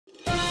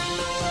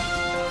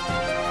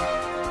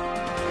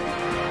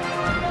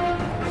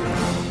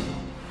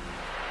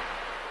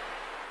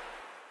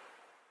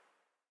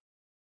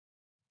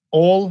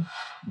all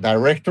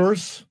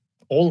directors,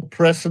 all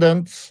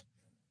presidents,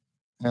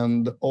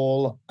 and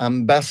all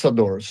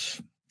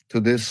ambassadors to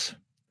this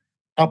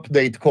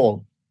update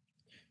call.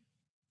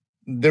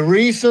 The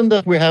reason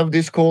that we have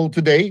this call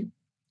today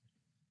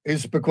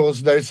is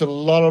because there's a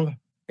lot of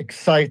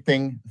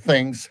exciting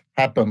things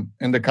happen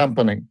in the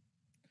company.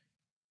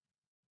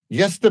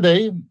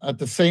 Yesterday, at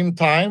the same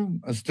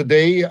time as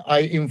today, I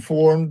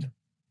informed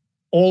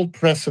all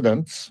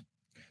presidents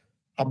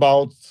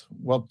about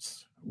what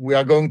we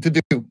are going to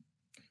do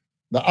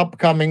the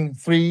upcoming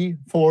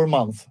 3-4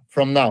 months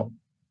from now.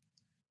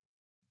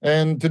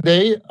 And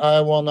today,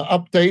 I want to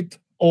update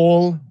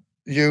all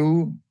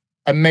you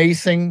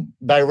amazing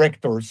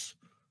directors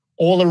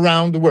all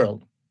around the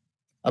world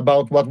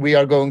about what we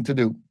are going to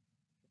do.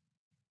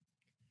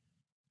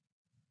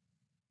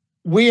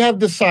 We have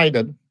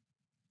decided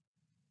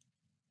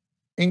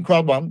in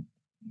CROWD1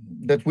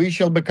 that we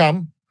shall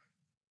become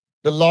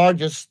the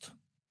largest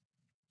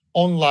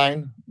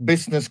online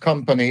business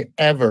company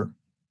ever.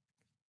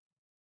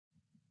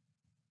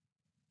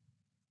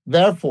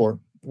 Therefore,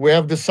 we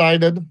have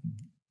decided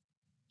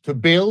to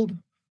build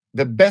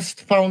the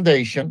best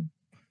foundation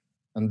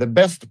and the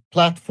best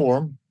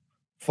platform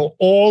for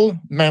all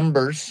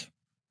members,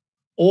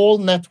 all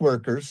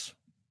networkers,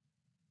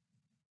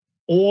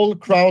 all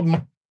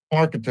crowd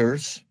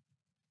marketers,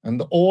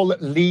 and all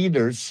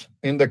leaders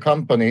in the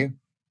company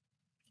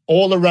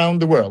all around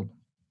the world.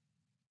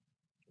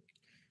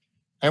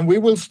 And we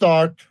will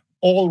start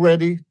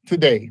already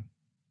today.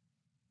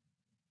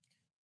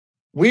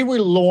 We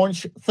will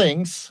launch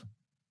things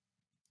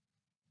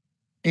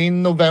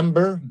in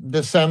November,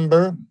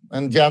 December,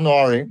 and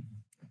January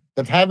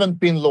that haven't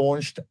been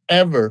launched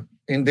ever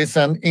in this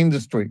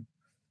industry.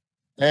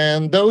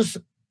 And those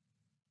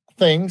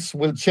things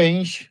will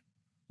change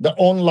the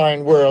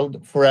online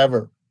world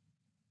forever.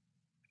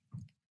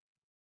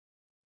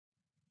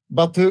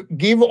 But to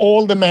give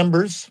all the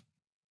members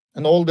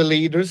and all the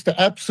leaders the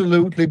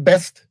absolutely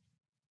best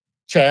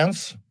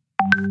chance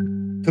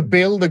to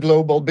build a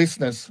global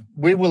business,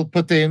 we will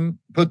put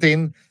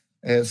in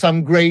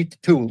some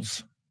great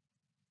tools.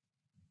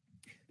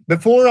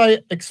 Before I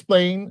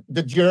explain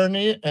the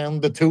journey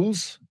and the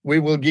tools we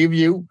will give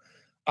you,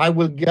 I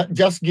will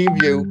just give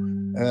you,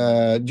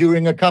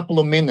 during a couple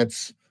of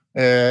minutes,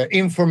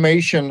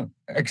 information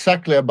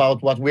exactly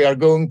about what we are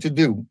going to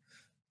do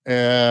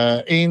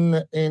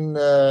in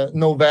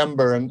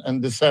November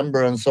and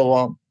December and so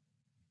on.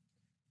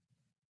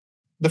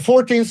 The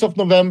 14th of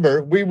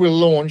November, we will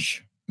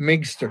launch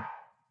Migster.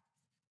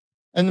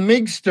 And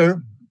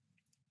Migster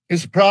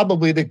is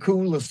probably the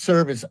coolest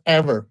service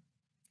ever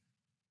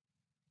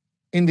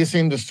in this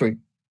industry.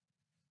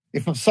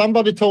 If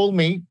somebody told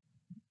me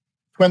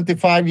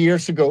 25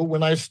 years ago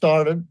when I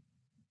started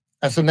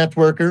as a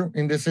networker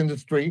in this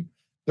industry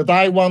that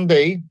I one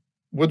day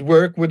would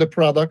work with a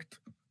product,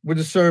 with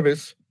a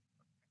service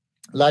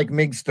like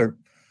Migster,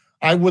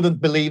 I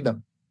wouldn't believe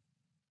them.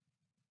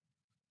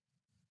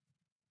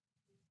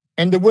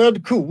 And the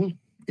word cool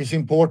is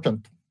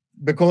important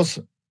because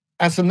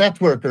as a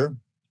networker,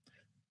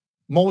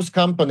 most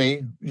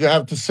company, you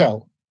have to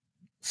sell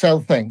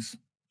things.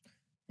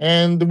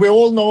 And we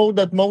all know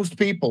that most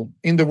people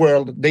in the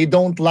world, they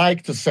don't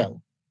like to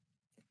sell.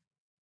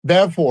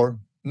 Therefore,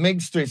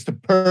 Migster is the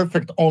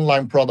perfect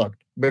online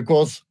product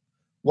because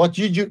what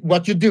you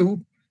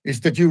do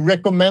is that you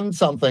recommend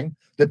something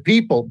that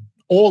people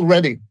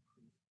already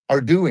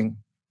are doing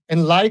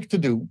and like to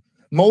do.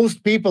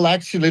 Most people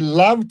actually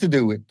love to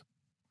do it,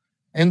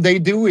 and they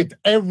do it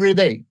every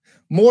day.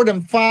 More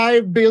than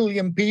 5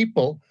 billion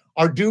people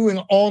are doing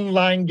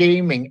online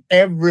gaming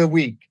every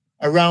week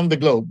around the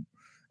globe,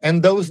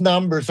 and those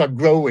numbers are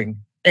growing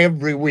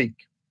every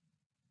week.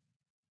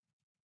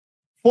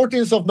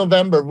 14th of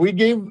November, we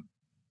give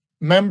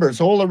members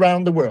all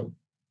around the world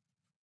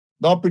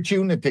the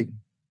opportunity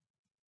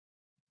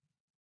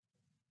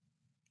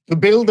to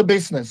build a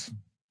business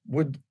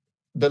with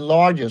the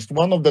largest,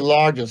 one of the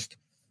largest,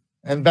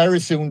 and very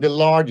soon the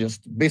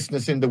largest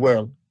business in the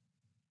world.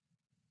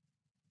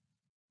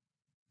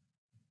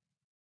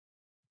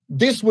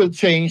 This will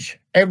change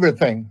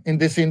everything in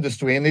this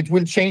industry, and it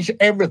will change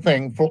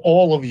everything for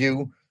all of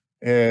you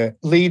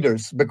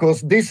leaders,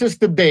 because this is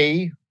the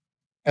day,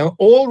 and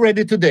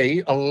already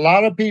today, a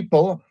lot of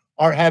people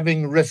are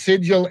having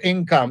residual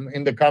income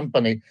in the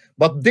company.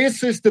 But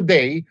this is the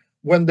day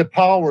when the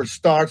power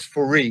starts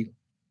for real.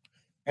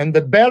 And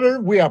the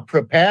better we are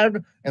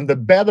prepared and the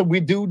better we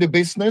do the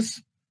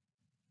business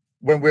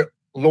when we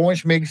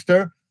launch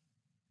Migster,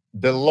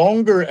 the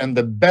longer and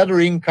the better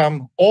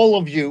income all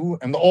of you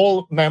and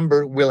all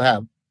members will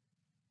have.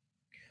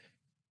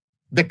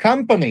 The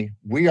company,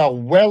 we are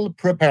well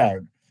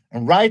prepared.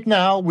 And right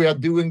now we are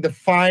doing the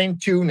fine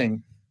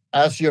tuning,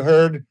 as you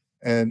heard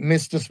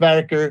Mr.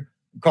 Sverker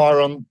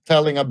Karon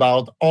telling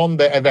about on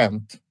the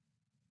event.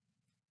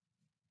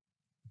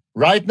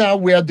 Right now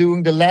we are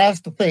doing the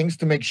last things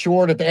to make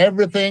sure that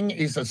everything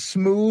is as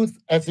smooth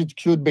as it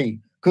could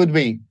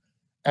be,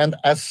 and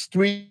as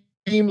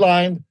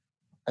streamlined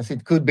as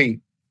it could be.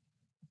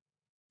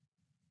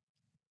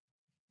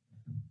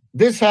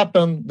 This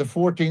happened the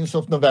 14th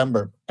of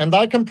November. And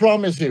I can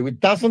promise you, it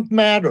doesn't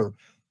matter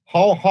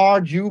how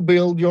hard you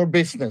build your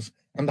business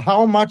and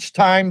how much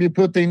time you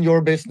put in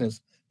your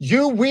business.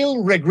 You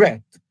will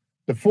regret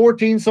the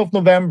 14th of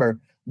November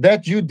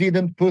that you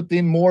didn't put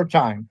in more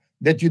time,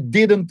 that you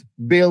didn't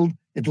build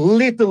it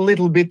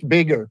little bit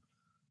bigger.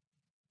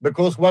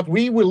 Because what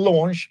we will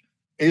launch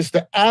is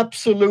the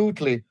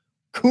absolutely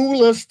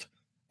coolest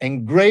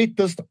and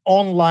greatest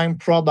online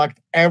product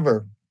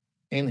ever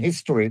in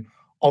history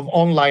of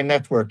online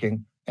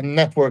networking and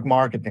network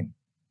marketing.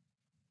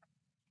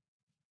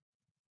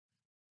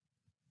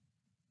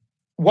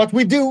 What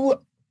we do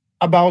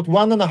about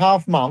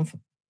 1.5 months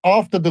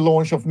after the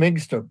launch of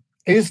Migster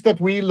is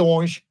that we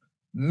launch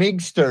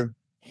Migster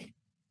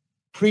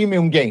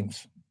premium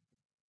games.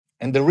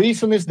 And the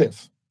reason is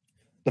this.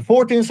 The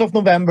 14th of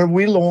November,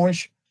 we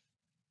launch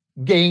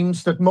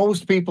games that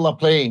most people are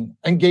playing,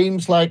 and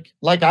games like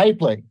I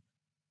play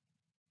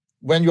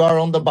when you are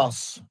on the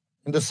bus,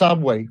 in the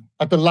subway,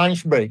 at the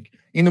lunch break,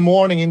 in the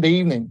morning, in the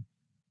evening.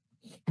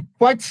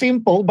 Quite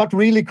simple, but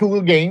really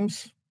cool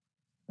games.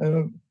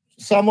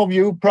 Some of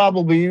you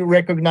probably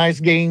recognize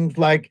games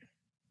like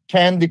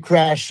Candy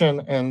Crush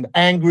and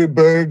Angry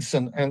Birds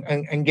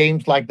and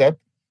games like that.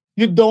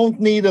 You don't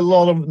need a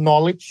lot of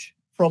knowledge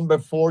from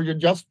before, you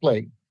just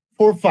play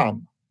for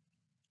fun.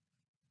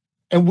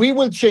 And we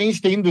will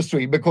change the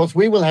industry because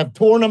we will have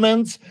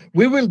tournaments.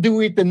 We will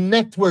do it in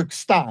network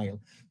style.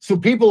 So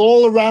people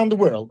all around the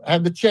world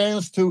have the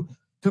chance to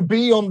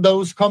be on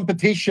those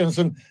competitions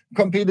and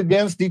compete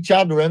against each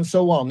other and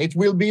so on. It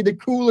will be the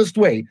coolest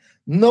way.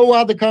 No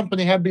other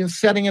company have been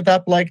setting it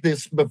up like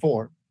this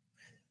before.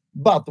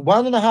 But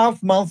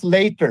 1.5 months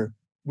later,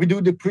 we do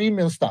the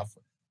premium stuff.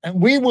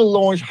 And we will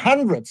launch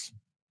hundreds,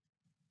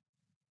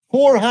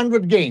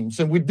 400 games.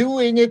 And we're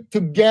doing it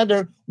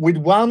together with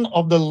one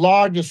of the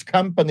largest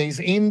companies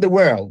in the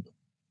world.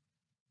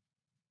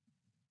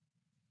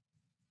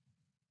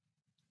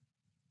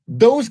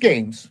 Those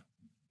games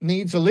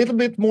needs a little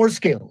bit more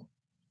skill.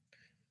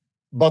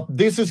 But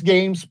this is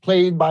games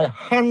played by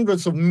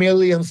hundreds of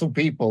millions of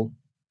people.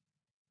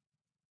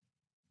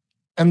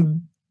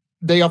 And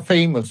they are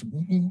famous.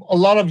 A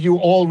lot of you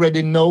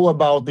already know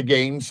about the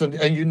games,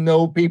 and you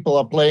know people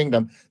are playing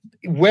them.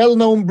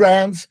 Well-known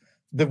brands,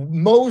 the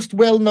most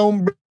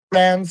well-known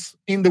brands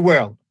in the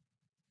world.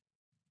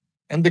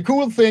 And the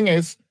cool thing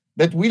is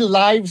that we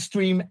live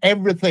stream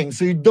everything.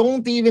 So you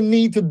don't even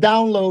need to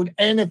download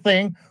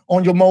anything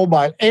on your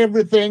mobile.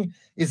 Everything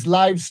is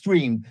live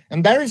streamed.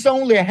 And there is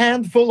only a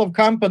handful of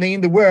companies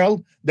in the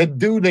world that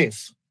do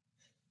this.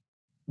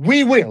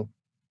 We will.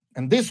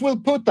 And this will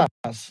put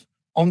us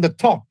on the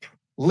top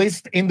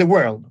list in the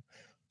world.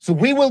 So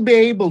we will be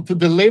able to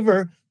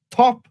deliver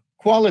top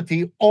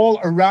quality all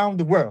around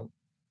the world.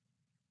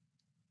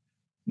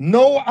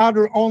 No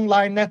other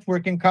online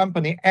networking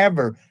company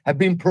ever have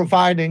been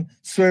providing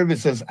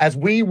services as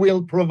we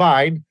will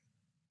provide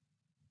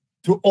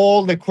to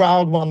all the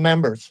CROWD1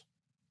 members.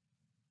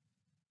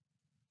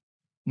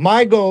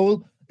 My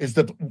goal is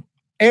that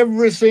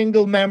every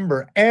single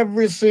member,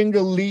 every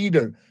single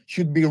leader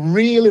should be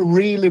really,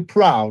 really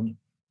proud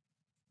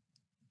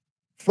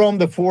from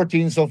the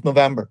 14th of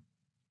November.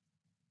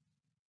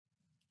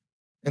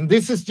 And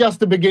this is just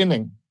the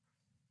beginning,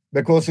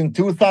 because in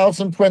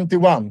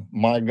 2021,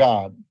 my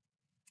God,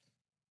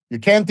 you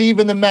can't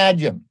even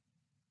imagine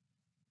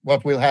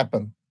what will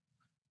happen.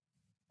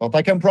 But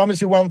I can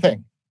promise you one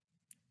thing.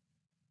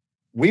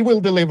 We will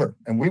deliver,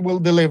 and we will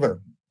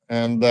deliver.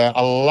 And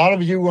a lot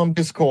of you on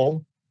this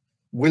call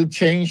will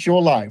change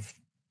your life.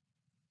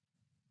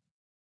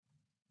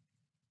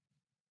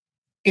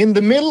 In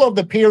the middle of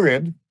the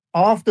period,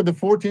 after the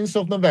 14th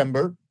of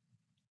November,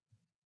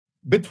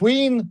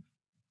 between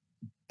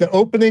the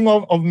opening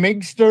of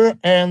Migster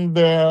and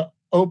the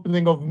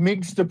opening of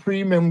Migster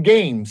Premium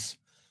Games,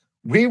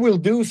 we will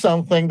do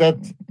something that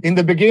in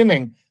the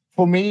beginning,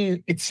 for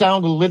me, it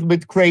sounded a little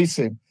bit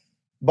crazy.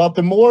 But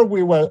the more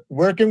we were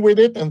working with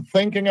it and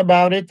thinking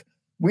about it,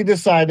 we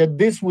decided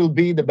this will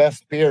be the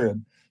best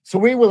period. So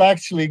we will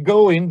actually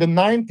go in the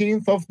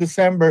 19th of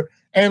December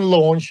and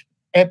launch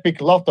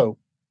Epic Lotto,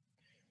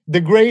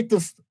 the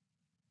greatest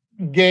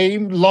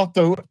game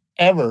lotto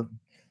ever.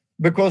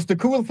 Because the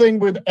cool thing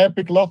with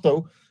Epic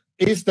Lotto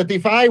is that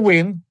if I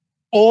win,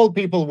 all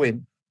people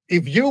win.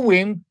 If you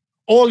win,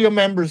 all your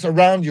members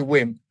around you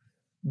win.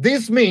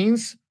 This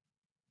means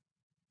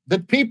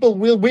that people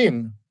will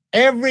win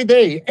every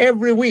day,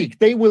 every week.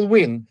 They will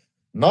win.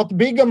 Not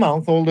big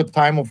amount all the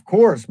time, of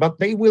course, but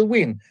they will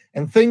win.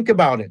 And think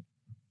about it.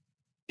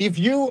 If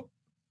you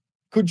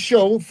could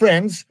show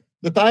friends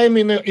that I am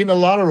in a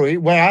lottery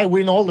where I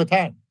win all the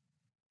time,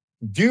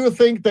 do you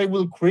think they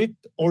will quit,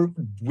 or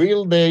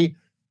will they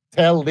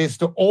tell this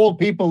to all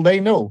people they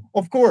know?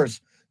 Of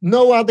course,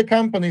 no other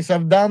companies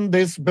have done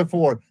this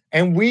before,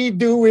 and we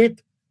do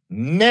it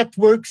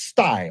network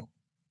style.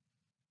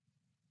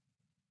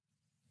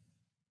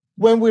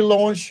 When we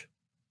launch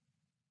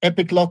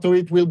Epic Lotto,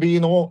 it will be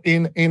in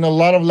a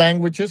lot of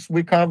languages.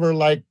 We cover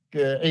like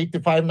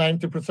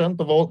 85-90%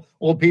 of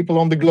all people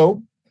on the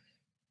globe.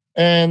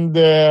 and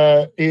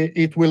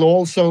it will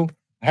also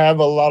have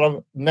a lot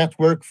of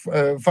network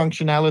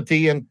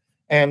functionality,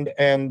 and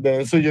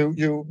so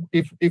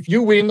if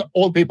you win,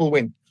 all people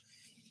win.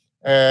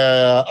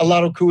 A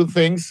lot of cool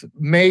things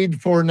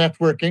made for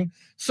networking.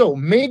 So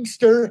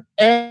Migster,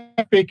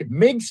 Epic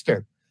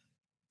Migster.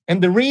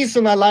 And the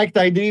reason I like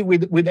the idea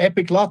with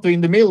Epic Lotto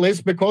in the middle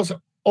is because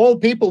all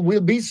people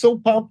will be so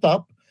pumped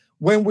up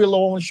when we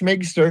launch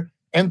Migster.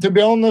 And to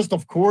be honest,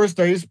 of course,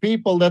 there is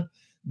people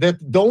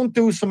that don't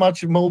do so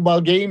much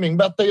mobile gaming,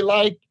 but they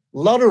like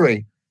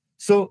lottery.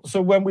 So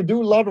when we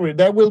do lottery,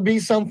 there will be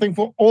something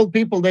for all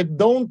people that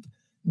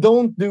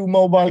don't do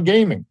mobile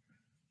gaming.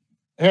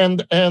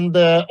 And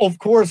of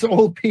course,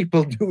 all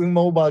people doing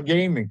mobile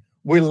gaming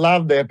will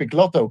love the Epic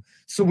Lotto.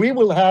 So we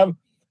will have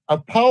a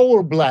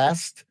power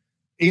blast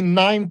in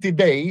 90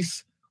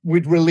 days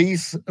with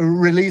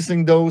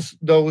releasing those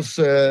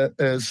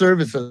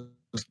services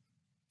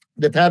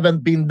that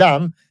haven't been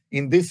done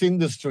in this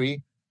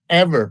industry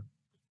ever.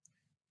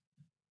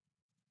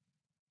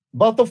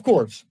 But of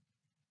course,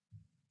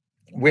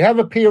 we have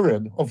a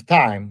period of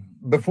time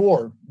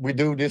before we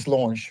do this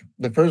launch,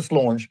 the first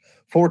launch,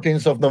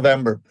 14th of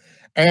November.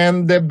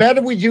 And the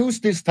better we use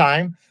this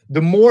time,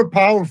 the more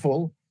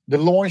powerful the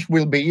launch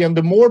will be, and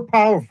the more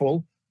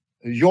powerful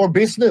your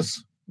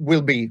business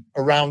will be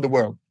around the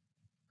world.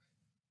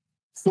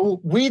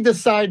 So we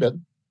decided,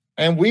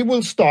 and we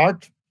will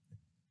start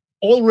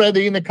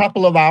already in a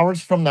couple of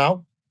hours from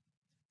now,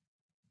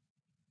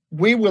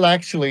 we will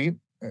actually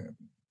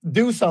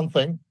do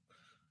something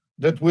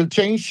that will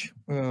change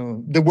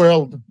the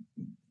world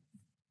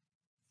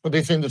for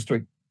this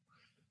industry.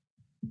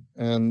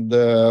 And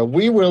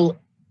we will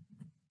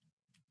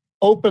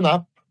open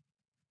up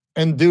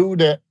and do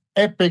the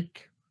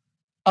Epic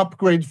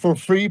upgrade for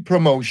free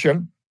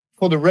promotion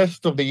for the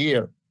rest of the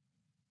year.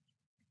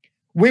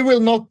 We will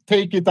not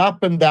take it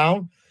up and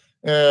down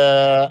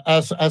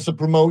as a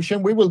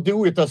promotion. We will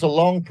do it as a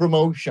long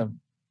promotion.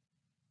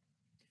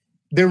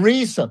 The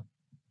reason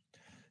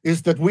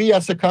is that we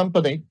as a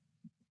company,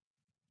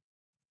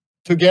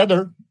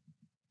 together,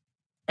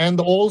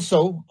 and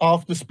also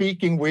after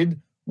speaking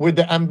with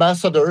the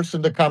ambassadors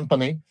in the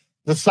company,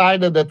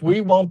 decided that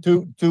we want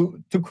to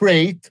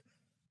create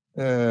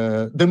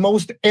the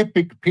most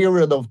epic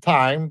period of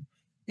time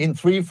in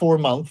 3-4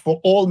 months for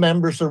all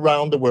members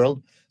around the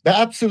world, the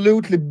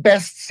absolutely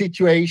best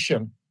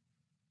situation,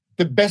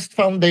 the best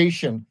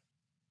foundation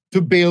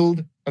to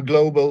build a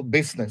global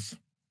business.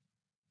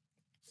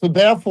 So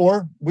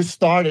therefore, we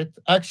started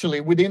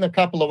actually within a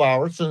couple of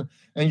hours,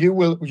 and you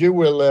will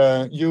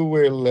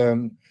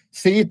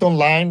see it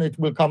online. It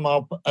will come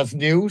up as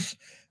news,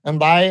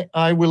 and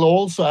I will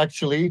also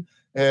actually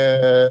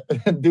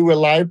do a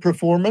live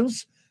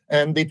performance,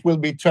 and it will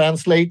be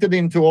translated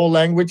into all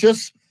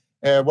languages,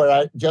 where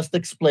I just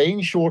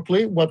explain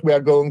shortly what we are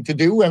going to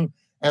do and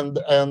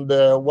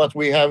what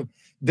we have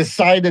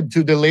decided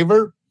to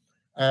deliver,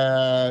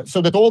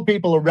 so that all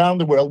people around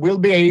the world will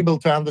be able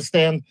to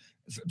understand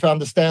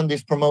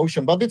this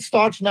promotion. But it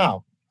starts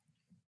now,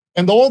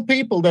 and all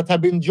people that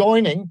have been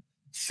joining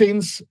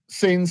since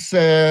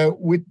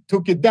we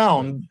took it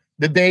down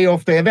the day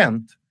of the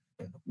event,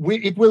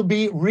 it will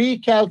be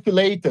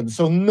recalculated,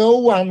 so no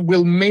one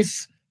will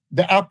miss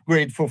the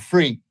upgrade for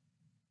free.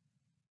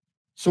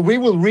 So we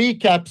will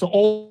recap, so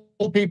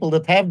all people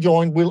that have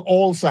joined will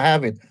also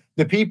have it.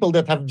 The people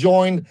that have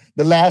joined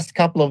the last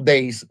couple of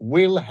days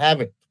will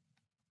have it.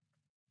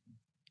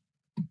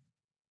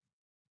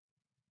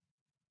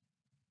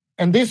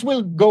 And this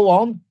will go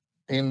on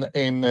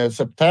in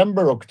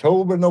September,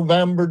 October,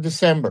 November,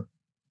 December.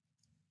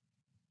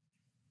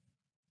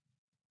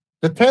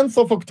 The 10th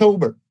of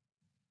October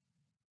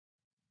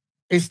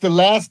is the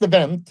last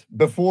event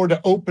before the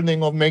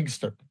opening of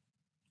Migster.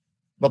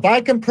 But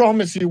I can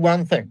promise you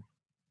one thing.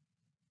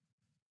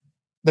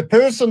 The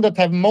person that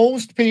have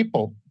most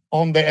people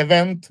on the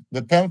event,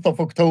 the 10th of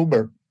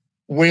October,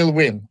 will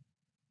win.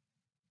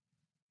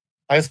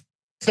 I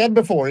said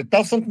before, it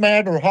doesn't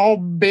matter how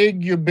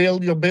big you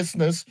build your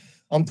business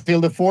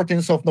until the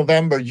 14th of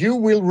November, you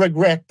will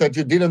regret that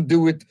you did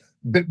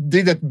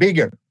it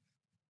bigger.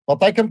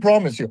 But I can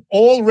promise you,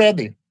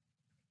 already,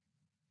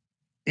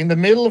 in the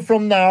middle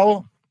from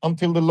now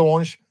until the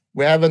launch,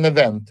 we have an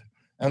event.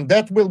 And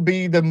that will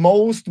be the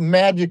most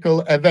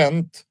magical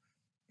event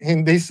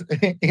in this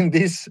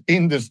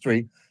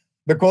industry,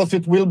 because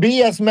it will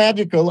be as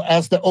magical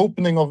as the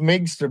opening of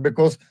Migster,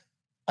 because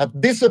at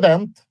this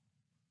event,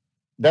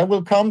 there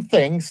will come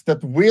things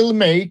that will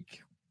make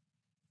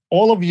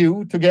all of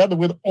you, together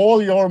with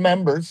all your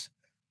members,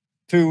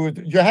 you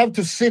have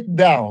to sit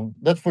down,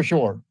 that's for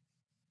sure,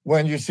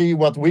 when you see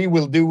what we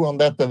will do on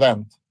that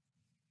event.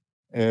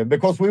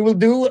 Because we will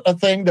do a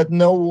thing that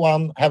no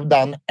one have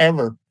done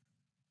ever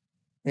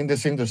in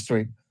this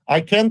industry.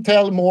 I can't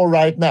tell more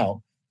right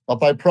now,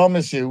 but I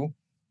promise you,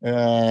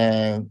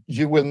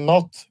 you will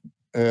not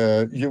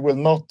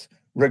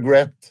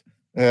regret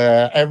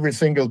every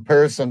single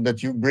person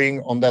that you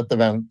bring on that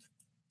event.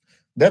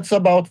 That's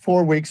about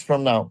 4 weeks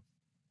from now.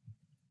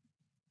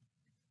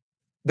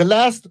 The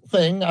last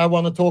thing I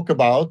want to talk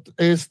about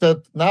is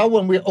that now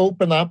when we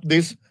open up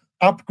this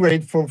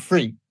upgrade for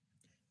free,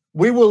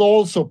 we will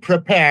also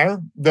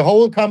prepare the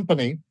whole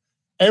company,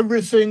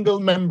 every single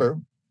member,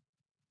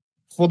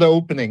 for the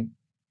opening.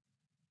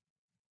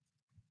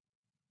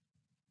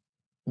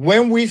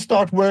 When we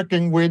start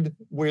working with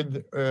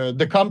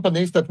the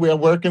companies that we are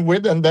working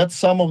with, and that's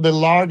some of the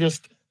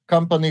largest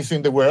companies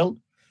in the world,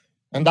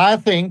 and I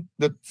think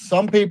that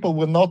some people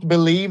will not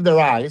believe their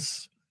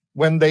eyes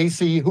when they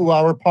see who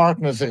our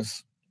partners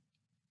is.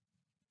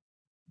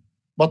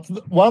 But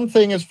one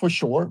thing is for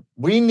sure,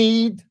 we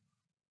need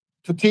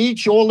to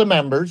teach all the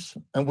members,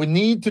 and we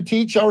need to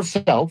teach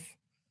ourselves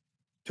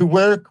to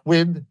work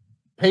with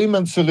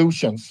payment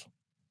solutions.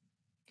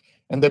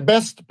 And the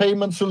best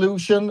payment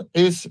solution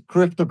is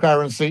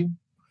cryptocurrency,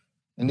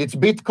 and it's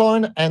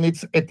Bitcoin and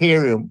it's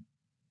Ethereum.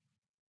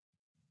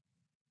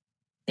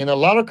 In a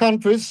lot of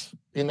countries,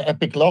 in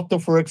Epic Lotto,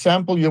 for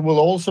example, you will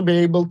also be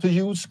able to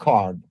use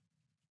card,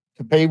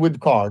 to pay with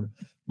card.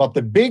 But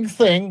the big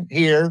thing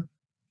here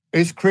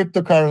is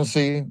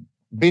cryptocurrency,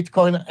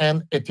 Bitcoin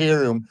and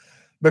Ethereum,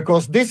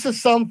 because this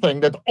is something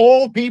that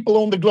all people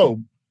on the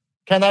globe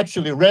can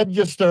actually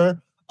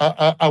register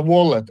a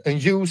wallet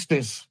and use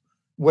this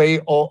way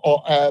or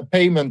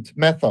payment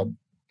method.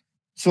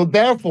 So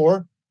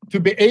therefore, to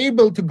be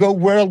able to go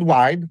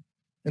worldwide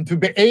and to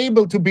be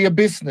able to be a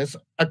business,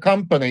 a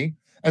company,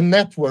 a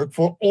network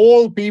for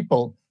all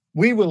people,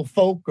 we will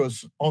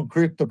focus on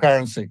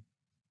cryptocurrency.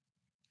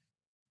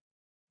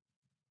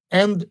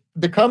 And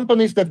the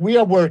companies that we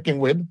are working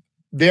with,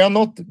 they are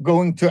not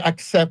going to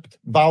accept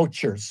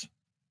vouchers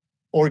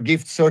or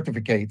gift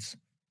certificates,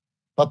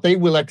 but they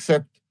will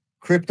accept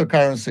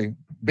cryptocurrency,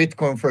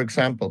 Bitcoin, for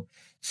example.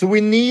 So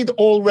we need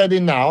already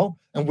now,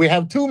 and we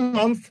have 2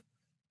 months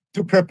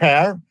to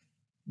prepare.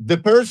 The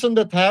person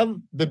that have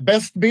the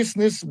best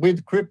business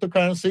with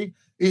cryptocurrency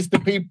is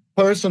the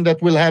person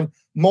that will have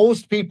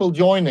most people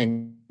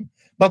joining.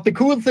 But the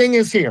cool thing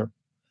is here,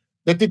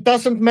 that it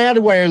doesn't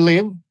matter where you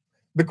live,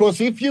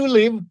 because if you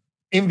live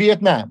in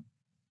Vietnam,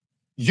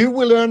 you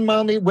will earn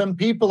money when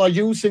people are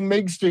using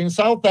Migster in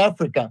South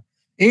Africa,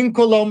 in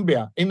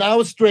Colombia, in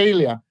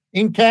Australia,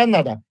 in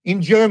Canada,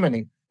 in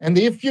Germany. And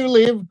if you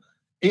live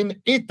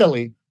in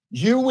Italy,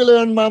 you will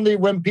earn money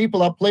when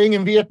people are playing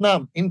in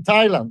Vietnam, in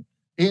Thailand,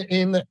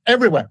 in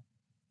everywhere.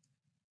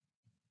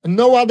 And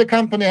no other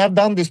company have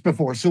done this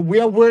before. So we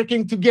are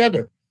working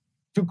together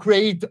to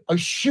create a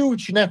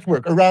huge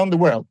network around the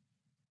world.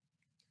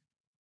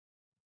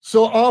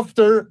 So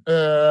after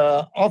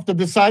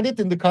decided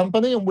in the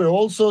company, and we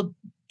also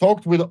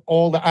talked with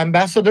all the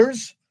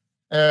ambassadors,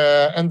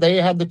 and they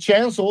had the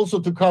chance also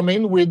to come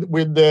in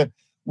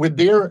with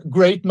their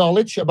great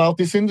knowledge about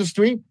this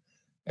industry.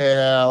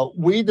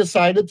 We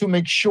decided to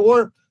make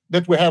sure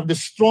that we have the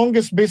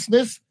strongest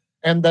business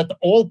and that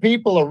all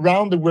people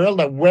around the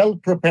world are well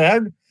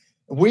prepared.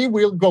 We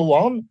will go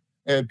on.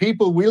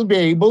 People will be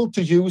able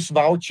to use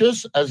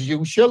vouchers as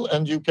usual,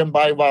 and you can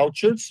buy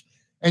vouchers.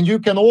 And you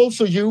can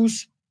also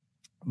use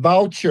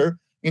voucher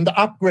in the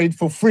upgrade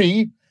for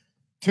free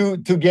to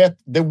get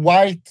the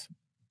white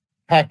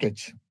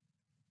package,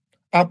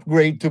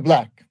 upgrade to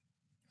black.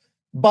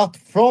 But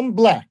from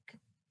black,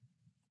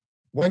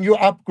 when you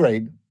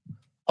upgrade,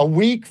 a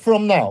week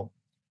from now,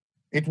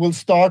 it will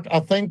start, I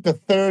think, the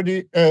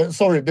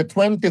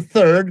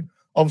 23rd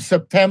of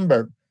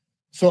September.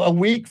 So a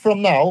week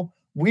from now,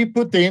 we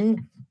put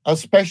in a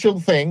special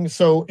thing.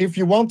 So if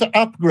you want to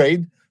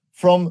upgrade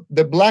from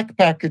the black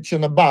package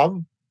and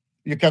above,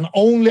 you can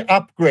only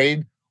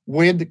upgrade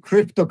with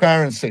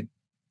cryptocurrency.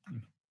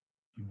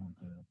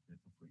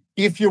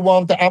 If you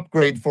want to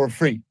upgrade for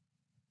free.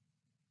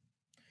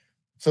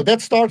 So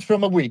that starts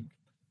from a week.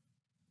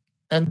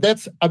 And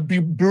that's a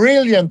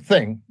brilliant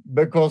thing,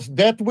 because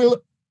that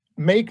will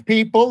make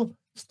people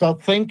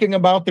start thinking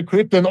about the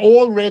crypto. And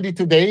already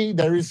today,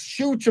 there is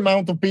huge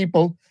amount of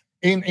people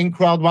in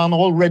CROWD1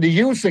 already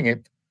using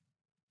it.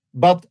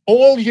 But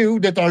all you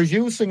that are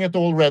using it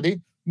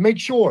already, make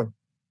sure.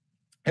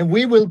 And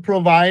we will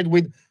provide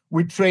with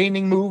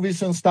training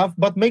movies and stuff,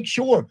 but make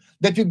sure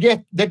that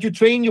you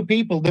train your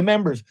people, the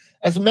members,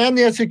 as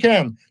many as you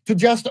can, to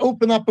just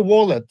open up a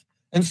wallet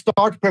and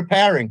start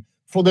preparing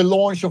for the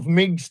launch of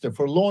Migster,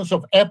 for launch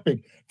of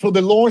Epic, for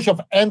the launch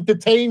of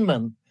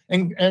entertainment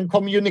and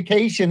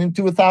communication in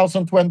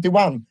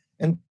 2021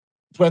 and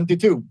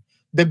 22.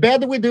 The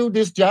better we do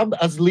this job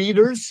as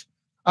leaders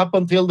up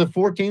until the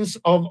 14th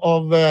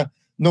of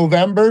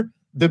November,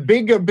 the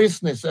bigger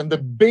business and the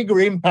bigger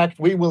impact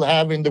we will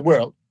have in the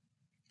world.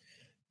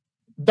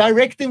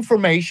 Direct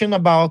information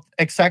about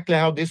exactly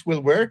how this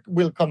will work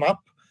will come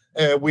up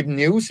with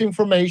news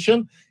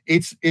information.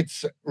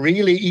 It's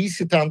really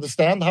easy to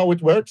understand how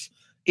it works.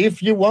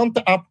 If you want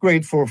to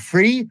upgrade for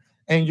free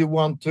and you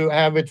want to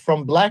have it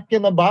from black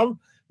and above,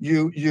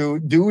 you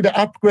do the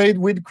upgrade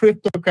with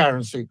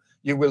cryptocurrency.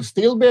 You will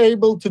still be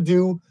able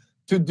to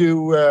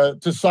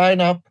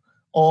sign up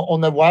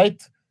on a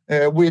white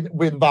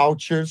with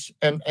vouchers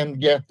and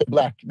get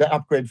the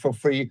upgrade for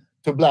free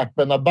to black.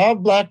 But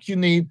above black, you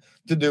need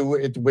to do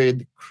it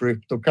with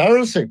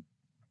cryptocurrency.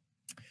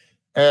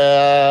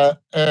 Yeah,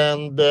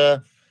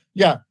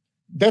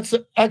 that's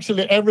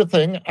actually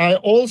everything. I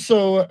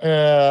also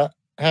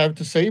have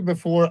to say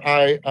before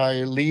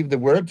I leave the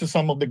word to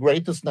some of the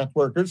greatest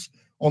networkers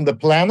on the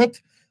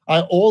planet,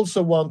 I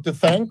also want to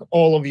thank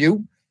all of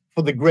you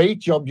for the great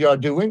job you are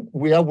doing.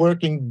 We are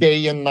working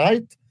day and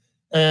night,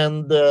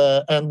 and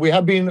we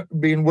have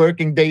been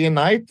working day and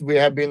night. We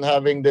have been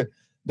having the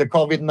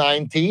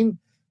COVID-19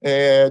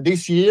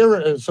 this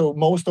year, so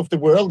most of the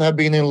world have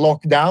been in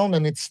lockdown,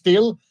 and it's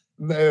still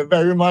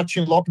very much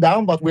in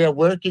lockdown. But we are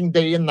working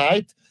day and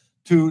night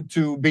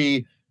to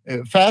be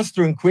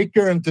faster and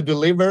quicker and to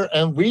deliver.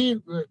 And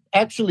we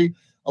actually,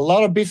 a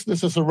lot of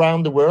businesses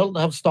around the world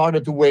have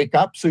started to wake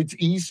up, so it's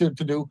easier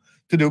to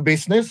do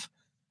business.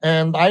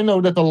 And I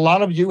know that a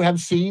lot of you have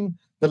seen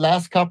the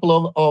last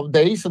couple of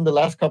days and the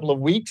last couple of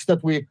weeks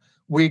that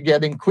we're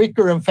getting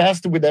quicker and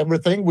faster with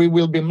everything. We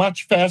will be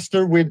much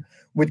faster with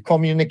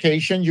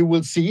communication. You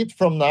will see it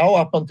from now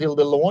up until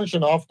the launch,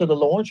 and after the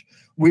launch,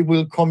 we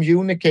will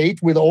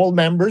communicate with all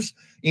members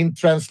in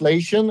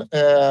translation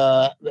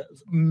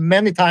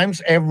many times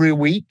every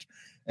week,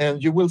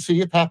 and you will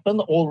see it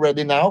happen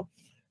already now.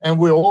 And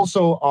we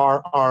also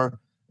are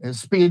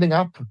speeding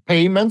up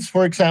payments.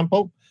 For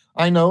example,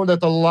 I know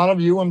that a lot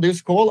of you on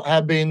this call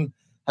have been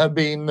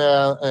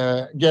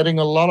getting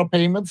a lot of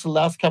payments the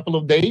last couple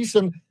of days,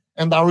 and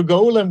our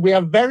goal, and we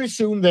are very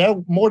soon there,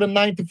 more than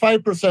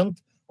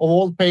 95% of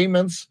all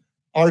payments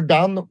are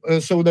done,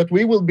 so that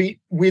we will be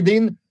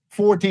within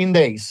 14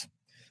 days.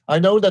 I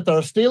know that there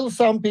are still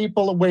some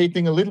people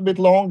waiting a little bit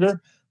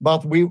longer,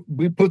 but we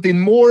put in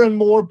more and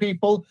more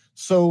people.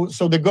 So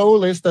the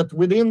goal is that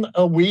within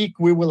a week,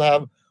 we will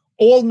have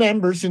all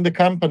members in the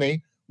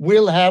company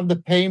will have the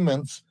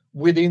payments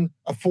within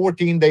a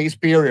 14 days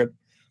period.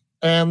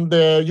 And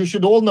you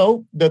should all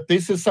know that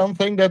this is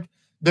something that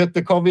the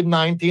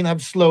COVID-19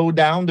 have slowed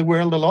down the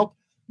world a lot,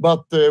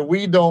 but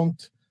we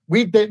don't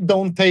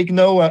take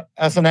no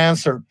as an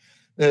answer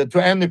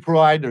to any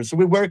provider. So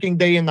we're working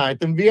day and night,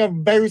 and we are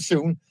very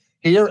soon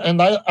here.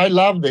 And I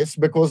love this,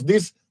 because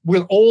this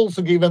will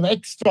also give an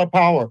extra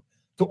power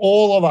to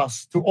all of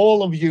us, to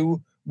all of you,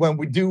 when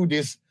we do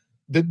this,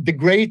 the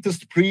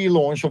greatest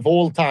pre-launch of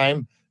all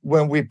time,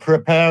 when we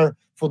prepare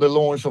for the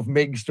launch of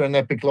Migster and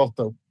Epic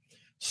Lotto.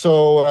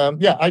 So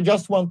yeah, I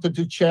just wanted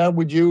to share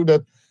with you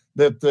that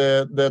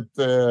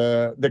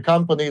the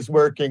company is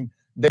working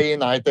day and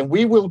night, and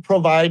we will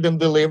provide and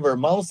deliver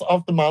month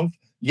after month,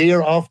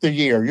 year after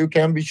year. You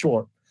can be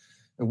sure.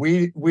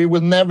 We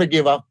will never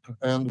give up,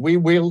 and we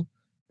will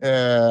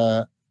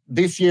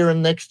this year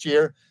and next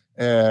year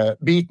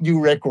beat new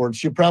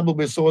records. You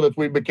probably saw that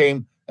we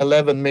became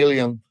 11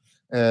 million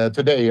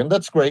today, and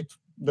that's great.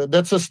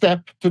 That's a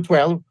step to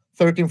 12,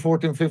 13,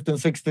 14, 15,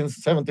 16,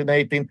 17,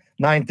 18,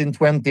 19,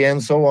 20,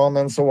 and so on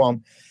and so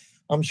on.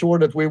 I'm sure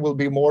that we will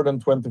be more than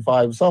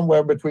 25,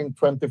 somewhere between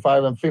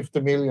 25 and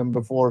 50 million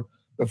before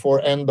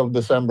end of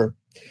December.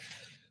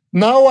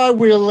 Now I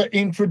will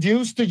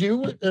introduce to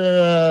you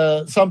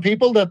some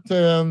people that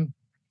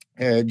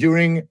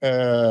during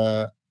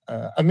a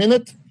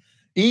minute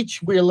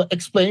each will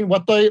explain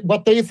what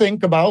they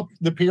think about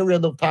the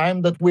period of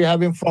time that we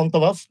have in front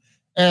of us,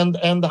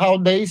 and how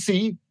they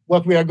see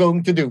what we are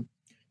going to do.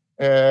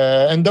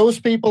 And those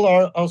people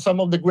are some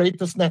of the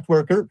greatest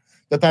networkers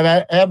that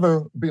have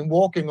ever been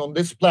walking on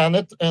this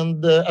planet.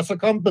 And as a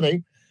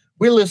company,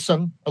 we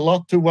listen a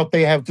lot to what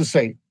they have to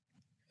say.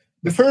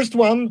 The first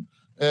one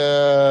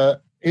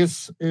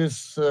is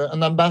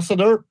an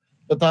ambassador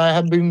that I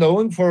have been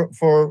knowing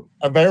for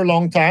a very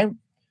long time.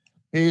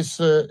 He's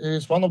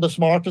one of the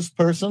smartest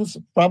persons,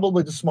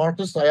 probably the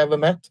smartest I ever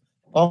met.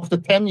 After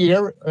 10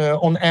 years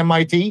on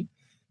MIT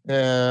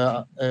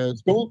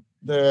school,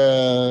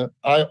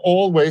 I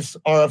always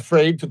are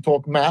afraid to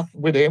talk math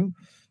with him,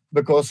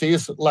 because he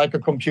is like a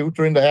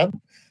computer in the head.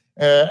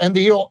 And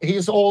he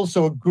is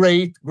also a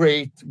great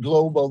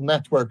global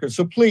networker.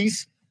 So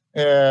please,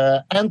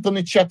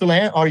 Anthony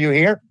Chatelain, are you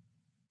here?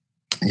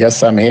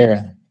 Yes, I'm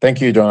here. Thank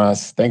you,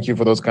 Jonas. Thank you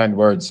for those kind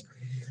words.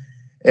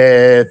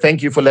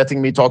 Thank you for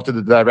letting me talk to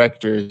the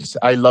directors.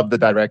 I love the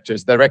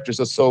directors.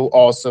 Directors are so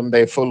awesome.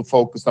 They're full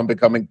focused on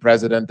becoming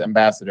president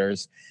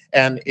ambassadors.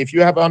 And if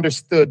you have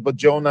understood what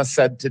Jonas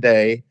said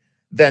today,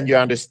 then you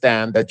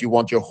understand that you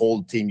want your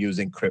whole team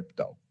using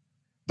crypto.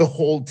 The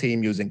whole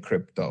team using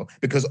crypto,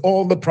 because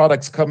all the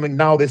products coming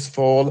now this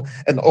fall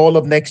and all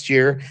of next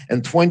year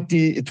and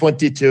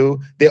 2022,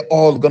 they're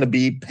all going to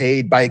be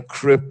paid by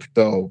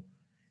crypto.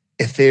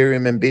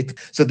 Ethereum and Bitcoin.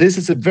 So this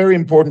is a very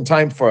important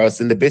time for us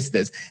in the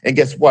business. And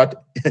guess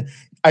what?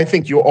 I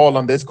think you all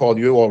on this call,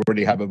 you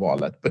already have a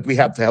wallet, but we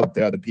have to help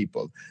the other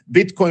people.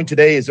 Bitcoin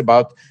today is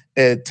about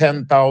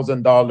 $10,000,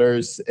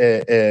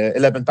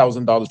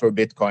 $11,000 for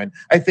Bitcoin.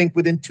 I think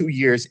within 2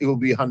 years, it will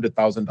be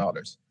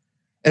 $100,000.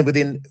 And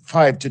within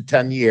 5 to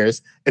 10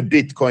 years, a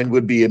Bitcoin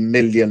would be $1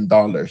 million.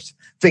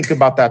 Think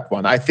about that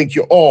one. I think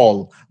you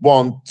all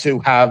want to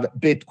have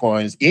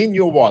Bitcoins in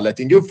your wallet,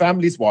 in your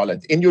family's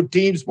wallet, in your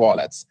team's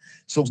wallets.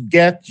 So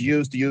get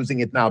used to using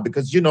it now,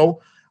 because, you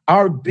know,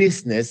 our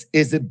business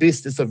is a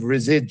business of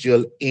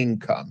residual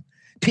income.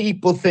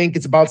 People think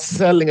it's about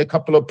selling a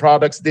couple of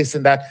products, this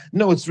and that.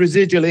 No, it's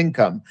residual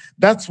income.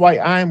 That's why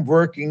I'm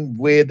working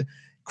with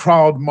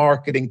crowd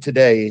marketing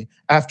today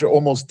after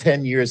almost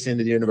 10 years in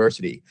the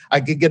university.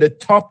 I could get a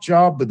top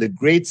job with a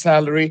great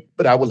salary,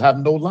 but I will have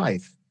no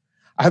life.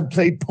 I've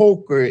played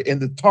poker in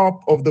the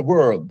top of the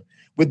world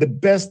with the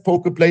best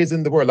poker players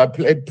in the world. I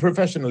played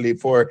professionally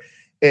for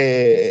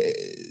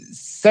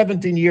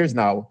 17 years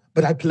now,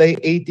 but I play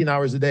 18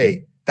 hours a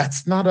day.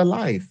 That's not a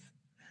life.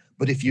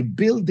 But if you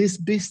build this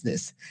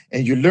business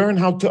and you learn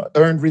how to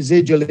earn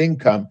residual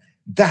income,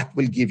 that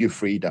will give you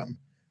freedom.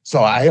 So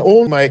I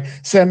own my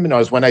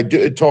seminars when I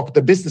talk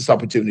the business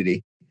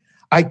opportunity.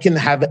 I can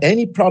have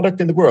any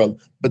product in the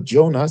world, but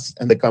Jonas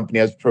and the company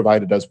has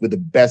provided us with the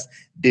best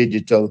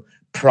digital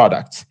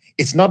products.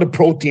 It's not a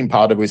protein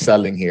powder we're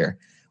selling here.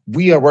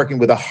 We are working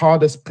with the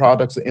hardest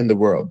products in the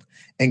world.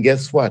 And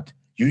guess what?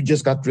 You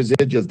just got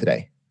residual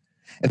today.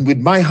 And with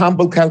my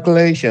humble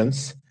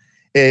calculations,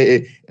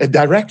 a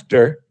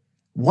director,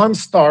 1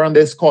 star on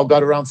this call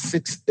got around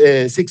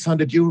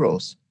 600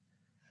 euros.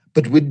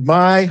 But with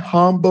my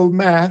humble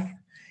math,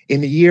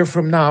 in a year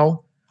from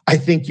now, I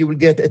think you will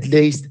get at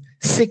least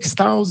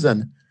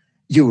 6,000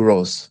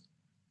 euros.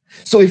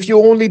 So if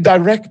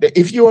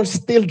you are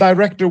still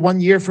director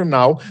 1 year from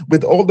now,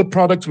 with all the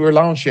products we're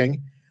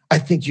launching, I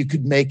think you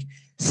could make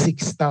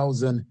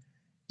 6,000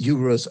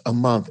 euros a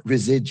month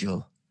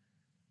residual.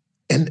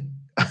 And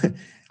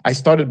I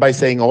started by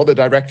saying all the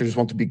directors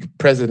want to be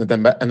president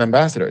and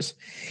ambassadors.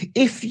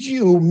 If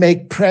you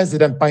make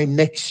president by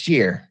next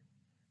year,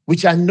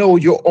 which I know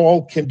you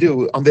all can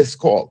do on this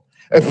call,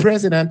 a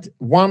president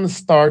 1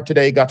 star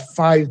today got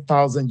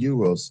 5,000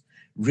 euros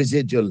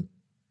residual.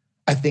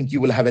 I think you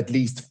will have at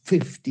least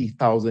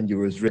 50,000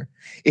 euros.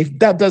 If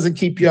that doesn't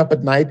keep you up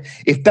at night,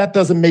 if that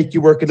doesn't make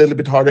you work a little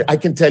bit harder, I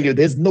can tell you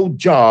there's no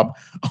job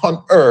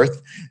on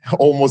earth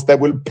almost that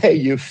will pay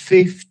you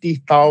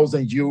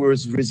 50,000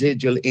 euros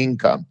residual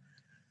income.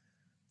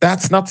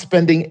 That's not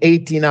spending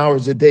 18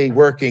 hours a day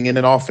working in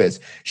an office,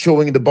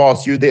 showing the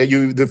boss you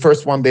the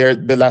first one there,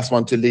 the last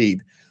one to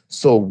leave.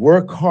 So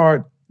work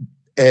hard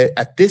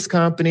at this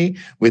company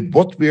with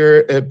what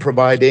we're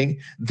providing.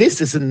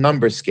 This is a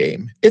numbers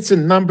game. It's a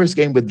numbers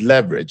game with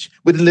leverage,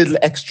 with a little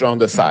extra on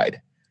the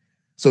side.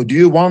 So do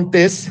you want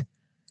this?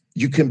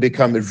 You can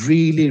become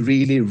really,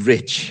 really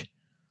rich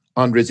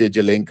on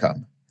residual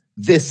income.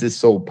 This is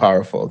so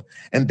powerful.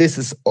 And this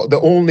is the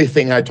only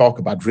thing I talk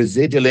about,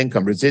 residual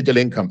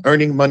income,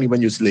 earning money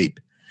when you sleep.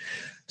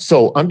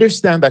 So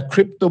understand that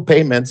crypto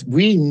payments,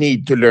 we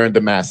need to learn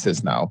the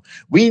masses now.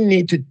 We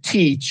need to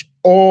teach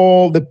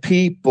all the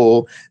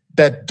people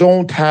that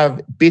don't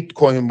have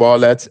Bitcoin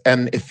wallets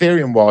and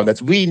Ethereum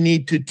wallets. We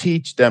need to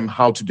teach them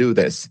how to do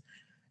this.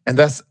 And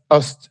that's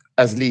us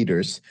as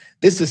leaders.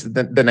 This is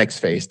the next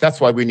phase. That's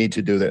why we need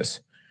to do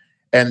this.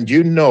 And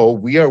you know,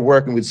 we are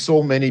working with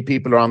so many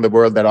people around the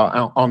world that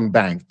are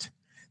unbanked.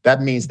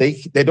 That means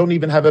they don't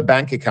even have a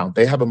bank account.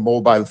 They have a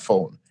mobile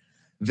phone.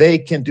 They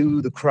can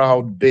do the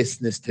crowd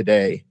business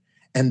today,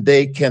 and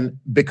they can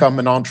become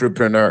an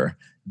entrepreneur.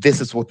 This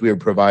is what we are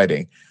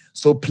providing.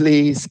 So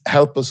please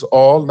help us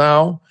all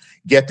now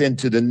get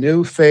into the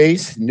new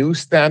phase, new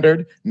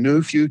standard,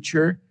 new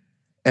future,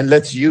 and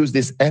let's use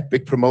this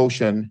epic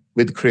promotion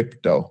with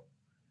crypto.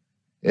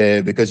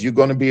 Because you're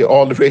going to be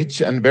all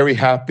rich and very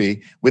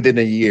happy within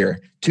a year.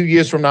 2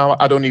 years from now,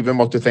 I don't even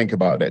want to think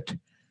about it.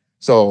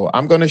 So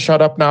I'm going to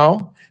shut up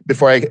now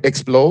before I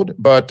explode,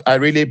 but I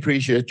really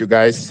appreciate you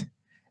guys,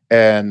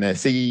 and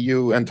see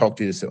you and talk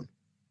to you soon.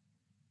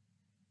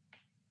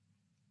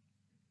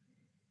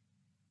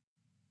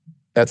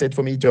 That's it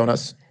for me,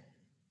 Jonas.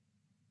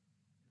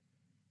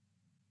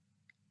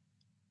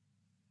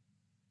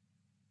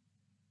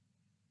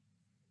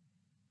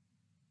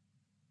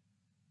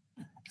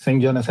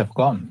 St. Jonas have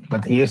gone,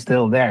 but he is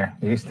still there.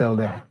 He is still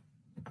there.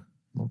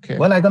 Okay.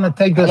 Well, I'm going to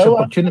take this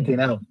opportunity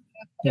now.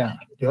 Yeah,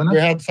 Jonas? We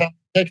had some.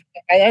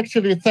 I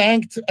actually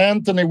thanked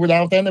Anthony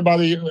without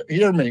anybody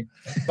hear me,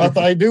 but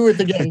I do it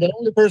again. The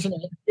only person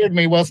who heard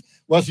me was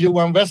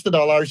Johan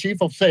Westerdahl, our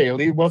chief of sale.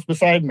 He was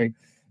beside me,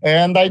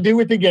 and I do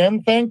it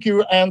again. Thank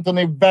you,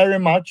 Anthony, very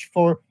much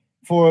for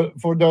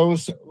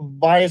those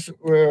wise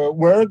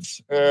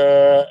words.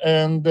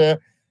 And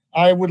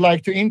I would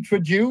like to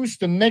introduce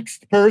the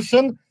next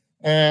person.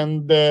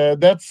 And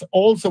that's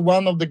also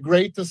one of the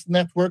greatest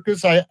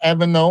networkers I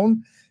ever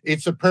known.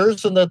 It's a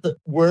person that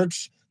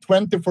works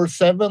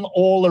 24/7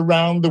 all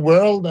around the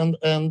world, and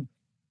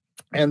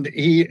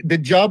the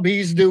job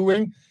he's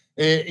doing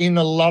in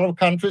a lot of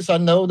countries. I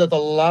know that a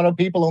lot of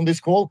people on this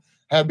call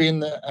have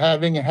been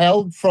having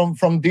help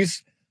from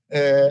this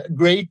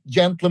great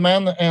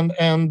gentleman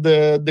and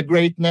the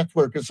great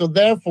networker. So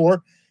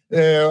therefore,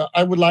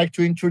 I would like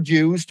to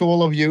introduce to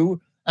all of you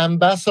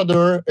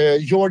Ambassador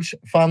George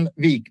van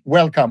Wyk.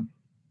 Welcome.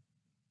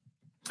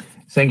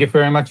 Thank you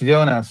very much,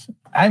 Jonas.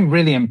 I'm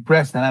really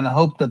impressed, and I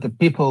hope that the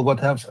people what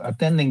have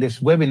attending this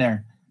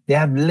webinar, they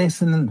have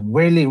listened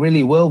really,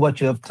 really well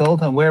what you have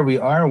told and where we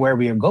are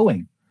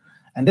going.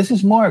 And this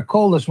is more a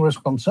call as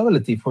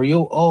responsibility for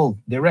you all,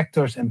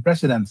 directors and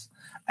presidents.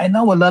 I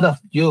know a lot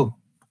of you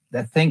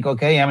that think,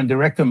 okay, I'm a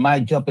director, my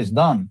job is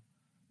done.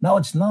 No,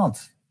 it's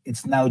not.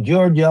 It's now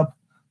your job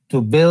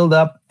to build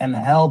up and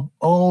help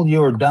all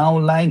your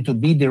downline to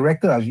be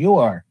director as you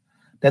are.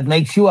 That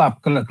makes you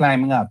up,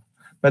 climbing up.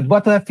 But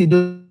what do I have to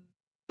do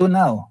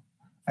now?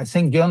 I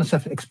think Jonas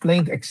has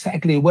explained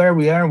exactly where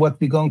we are, what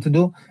we're going to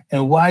do,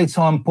 and why it's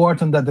so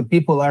important that the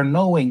people are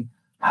knowing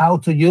how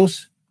to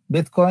use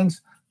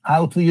Bitcoins,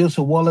 how to use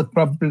a wallet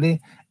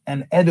properly,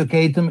 and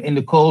educate them in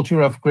the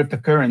culture of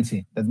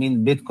cryptocurrency. That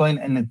means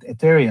Bitcoin and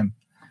Ethereum.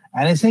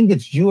 And I think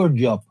it's your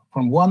job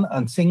from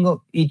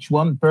each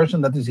one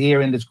person that is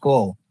here in this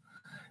call.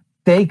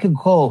 Take a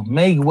call,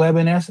 make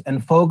webinars,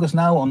 and focus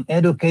now on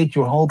educate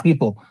your whole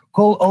people.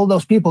 Call all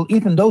those people,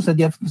 even those that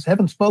you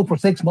haven't spoke for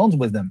 6 months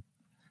with them.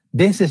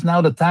 This is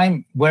now the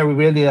time where we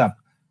really up.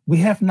 We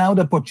have now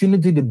the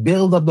opportunity to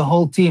build up the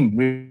whole team.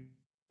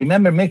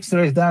 Remember,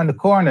 Mixter is down the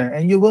corner,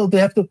 and you will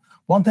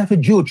want to have a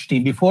huge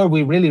team before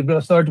we really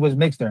start with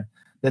Mixter.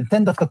 The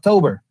 10th of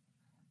October.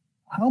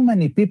 How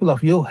many people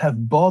of you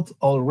have bought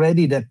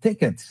already the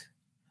tickets?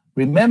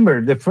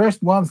 Remember, the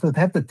first ones that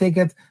have the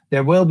ticket, they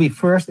will be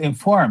first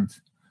informed.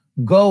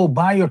 Go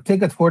buy your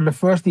ticket for the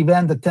first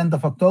event, the 10th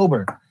of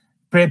October.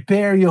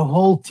 Prepare your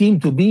whole team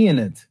to be in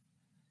it.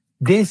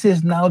 This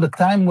is now the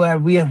time where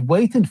we have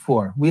waited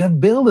for. We have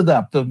built it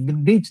up to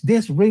reach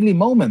this really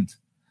moment.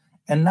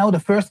 And now the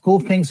first cool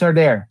things are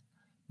there.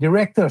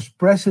 Directors,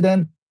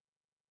 president,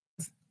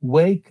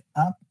 wake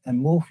up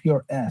and move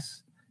your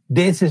ass.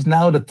 This is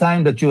now the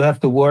time that you have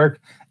to work,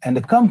 and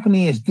the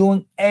company is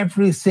doing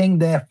everything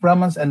they have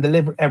promised and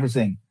deliver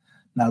everything.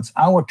 Now it's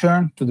our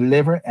turn to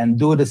deliver and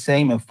do the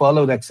same and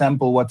follow the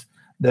example what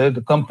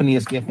the company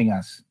is giving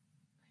us.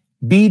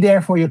 Be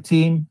there for your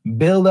team,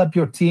 build up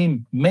your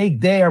team, make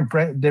their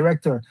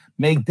director,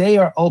 make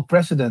their all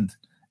president,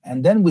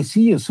 and then we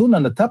see you soon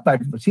on the top,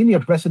 like senior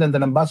president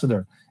and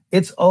ambassador.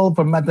 It's all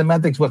for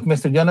mathematics what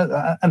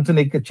Mr.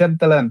 Anthony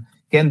Chentelan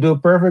can do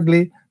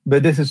perfectly,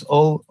 but this is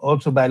all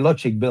also by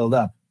logic build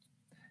up.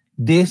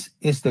 This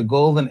is the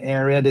golden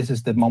area. This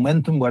is the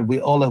momentum where we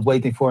all are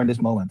waiting for in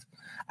this moment.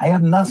 I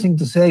have nothing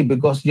to say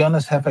because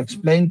Jonas have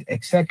explained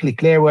exactly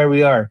clear where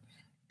we are.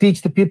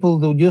 Teach the people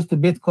to use the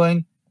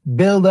Bitcoin,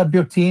 build up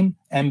your team,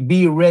 and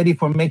be ready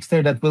for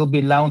Mixter that will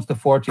be launched the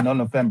 14th of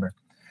November.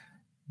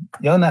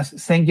 Jonas,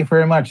 thank you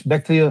very much.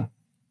 Back to you.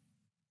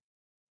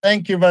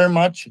 Thank you very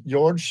much,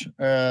 George.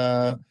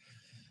 Yeah,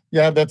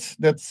 that's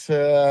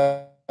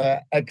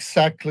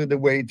exactly the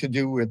way to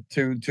do it.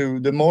 To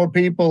the more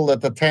people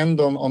that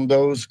attend on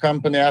those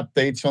company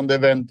updates on the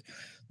event,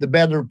 the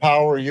better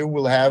power you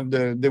will have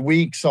the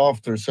weeks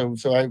after. So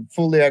I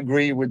fully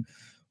agree with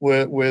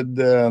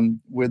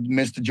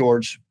Mr.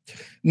 George.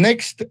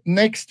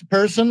 Next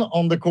person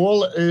on the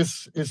call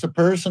is a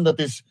person that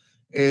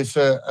is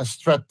a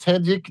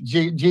strategic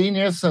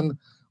genius and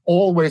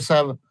always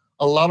have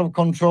a lot of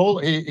control.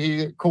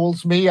 He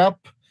calls me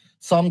up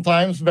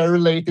sometimes very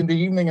late in the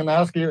evening and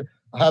asks you,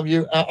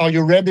 are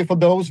you ready for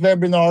those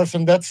webinars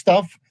and that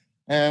stuff?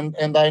 And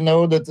I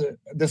know that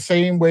the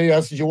same way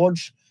as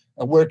George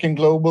working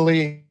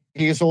globally,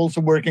 he is also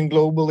working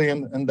globally,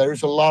 and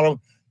there's a lot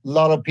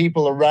of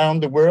people around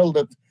the world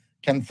that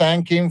can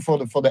thank him for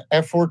the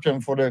effort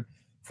and for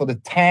the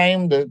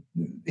time that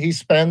he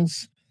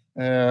spends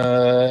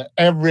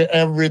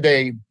every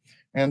day.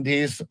 And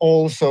he's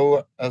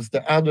also, as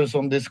the others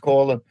on this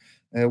call,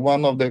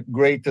 one of the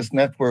greatest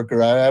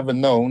networker I ever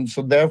known.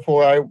 So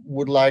therefore, I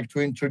would like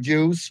to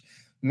introduce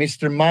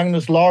Mr.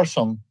 Magnus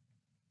Larsson.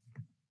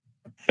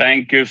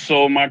 Thank you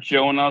so much,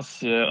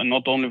 Jonas,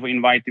 not only for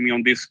inviting me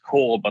on this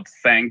call, but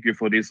thank you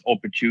for this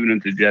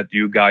opportunity that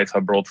you guys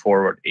have brought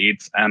forward.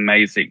 It's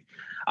amazing.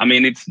 I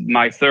mean, it's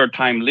my third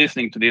time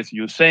listening to this,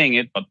 you saying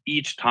it, but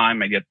each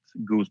time I get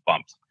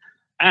goosebumps.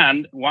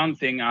 And one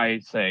thing I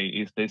say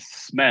is this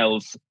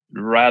smells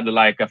rather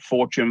like a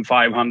Fortune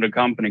 500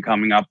 company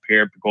coming up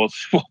here, because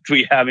what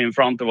we have in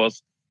front of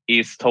us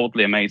is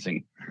totally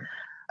amazing.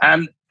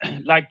 And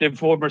like the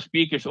former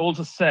speakers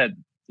also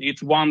said,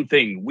 it's one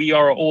thing. We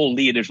are all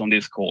leaders on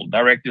this call,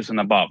 directors and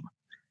above.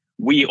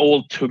 We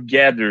all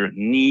together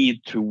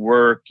need to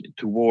work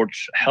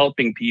towards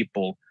helping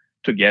people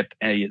to get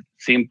a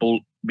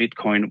simple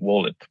Bitcoin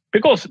wallet,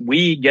 because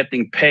we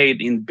getting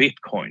paid in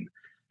Bitcoin.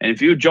 And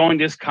if you join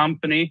this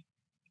company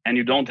and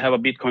you don't have a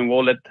Bitcoin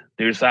wallet,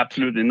 there's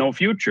absolutely no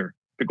future,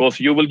 because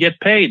you will get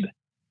paid.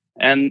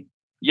 And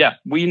yeah,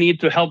 we need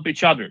to help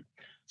each other.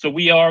 So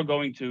we are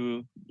going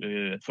to,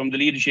 from the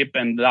leadership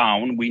and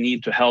down, we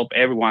need to help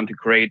everyone to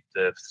create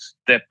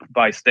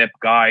step-by-step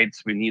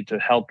guides. We need to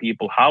help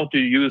people how to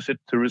use it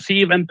to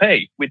receive and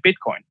pay with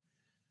Bitcoin.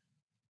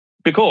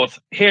 Because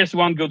here's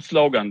one good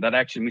slogan that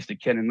actually Mr.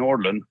 Kenny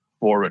Nordlund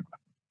forward.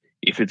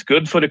 If it's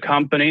good for the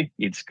company,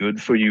 it's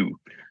good for you.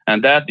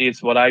 And that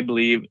is what I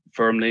believe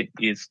firmly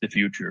is the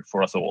future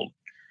for us all.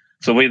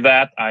 So with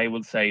that, I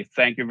will say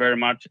thank you very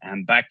much,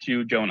 and back to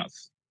you,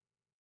 Jonas.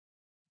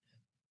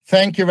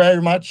 Thank you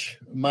very much,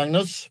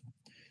 Magnus.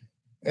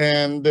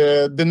 And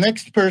the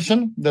next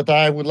person that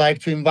I would like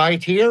to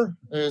invite here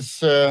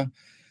is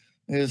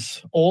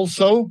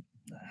also,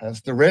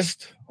 as the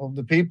rest of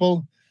the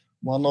people,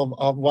 one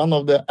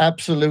of the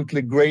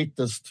absolutely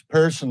greatest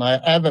person I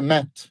ever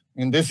met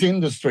in this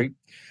industry.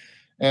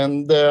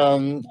 And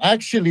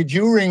actually,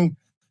 during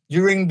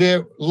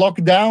the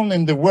lockdown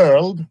in the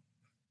world,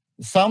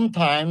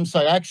 sometimes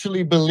I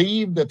actually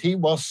believed that he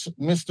was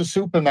Mr.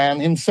 Superman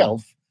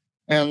himself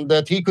and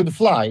that he could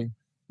fly.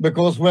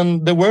 Because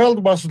when the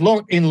world was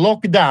in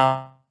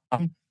lockdown,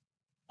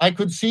 I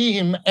could see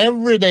him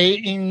every day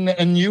in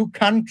a new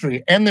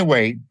country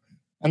anyway.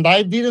 And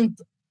I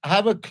didn't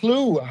have a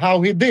clue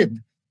how he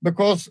did,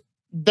 because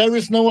there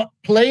is no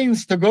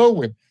planes to go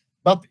with.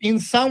 But in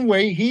some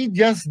way, he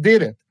just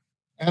did it.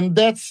 And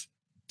that's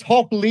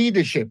top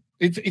leadership.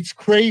 It's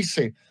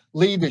crazy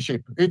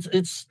leadership.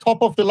 It's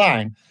top of the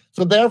line.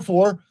 So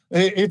therefore,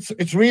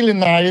 it's really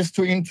nice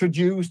to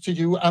introduce to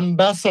you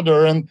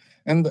Ambassador, and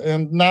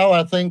now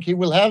I think he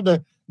will have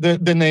the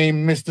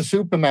name Mr.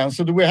 Superman.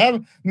 So do we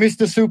have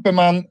Mr.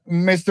 Superman,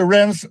 Mr.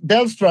 Rens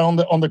Delstra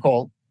on the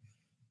call?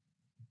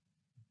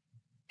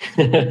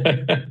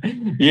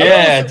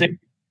 Yeah,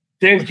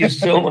 thank you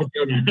so much,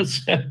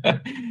 Jonas.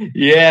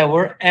 Yeah,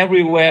 we're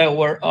everywhere.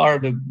 Where are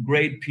the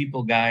great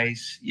people,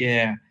 guys?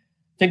 Yeah.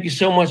 Thank you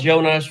so much,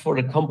 Jonas, for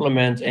the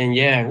compliment. And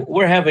yeah,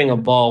 we're having a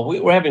ball.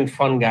 We're having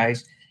fun,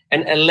 guys.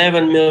 And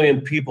 11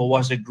 million people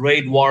was a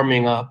great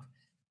warming up.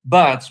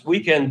 But we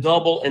can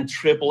double and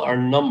triple our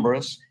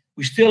numbers.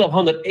 We still have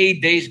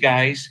 108 days,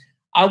 guys.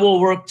 I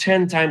will work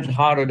 10 times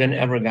harder than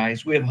ever,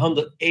 guys. We have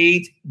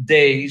 108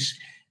 days,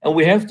 and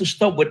we have to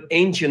stop with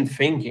ancient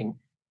thinking.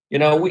 You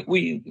know,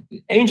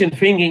 ancient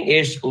thinking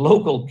is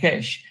local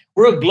cash.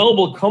 We're a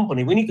global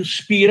company. We need to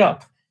speed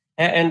up.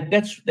 And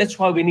that's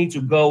why we need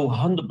to go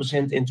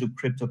 100% into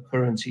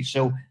cryptocurrency.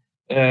 So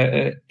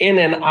in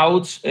and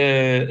out,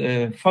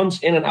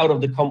 funds in and out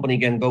of the company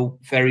can go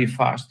very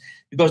fast.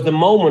 Because the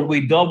moment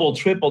we double,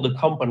 triple the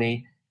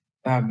company,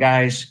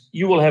 guys,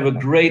 you will have a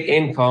great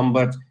income,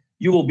 but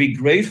you will be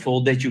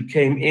grateful that you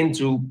came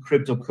into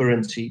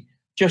cryptocurrency.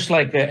 Just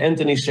like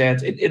Anthony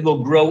said, it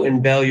will grow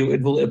in value,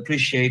 it will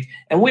appreciate,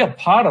 and we are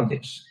part of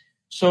this.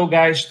 So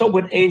guys, stop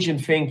with ancient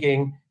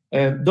thinking.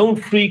 Don't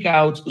freak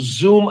out,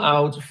 zoom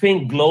out,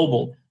 think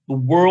global. The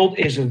world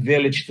is a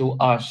village to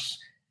us.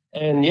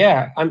 And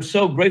yeah, I'm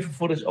so grateful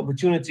for this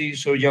opportunity,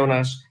 Sir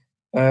Jonas.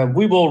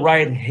 We will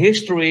write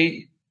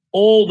history.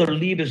 All the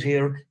leaders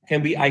here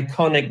can be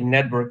iconic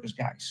networkers,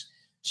 guys.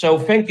 So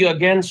thank you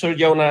again, Sir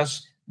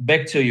Jonas.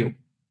 Back to you.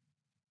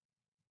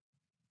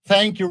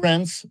 Thank you,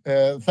 Rens.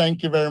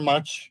 Thank you very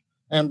much.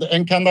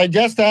 And can I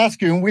just ask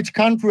you, in which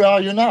country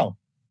are you now?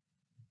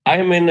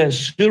 I'm in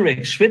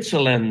Zurich,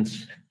 Switzerland.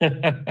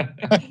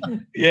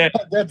 Yeah,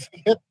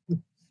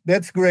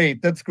 that's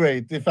great. That's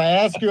great. If I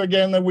ask you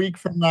again a week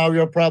from now,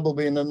 you're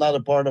probably in another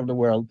part of the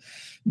world.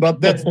 But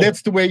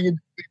that's the way you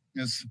do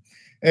business.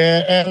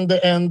 And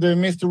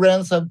Mr.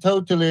 Rens have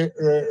totally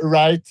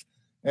right.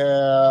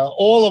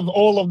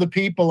 All of the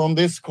people on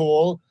this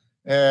call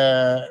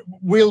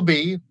will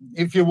be,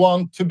 if you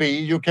want to be,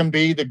 you can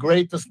be the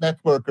greatest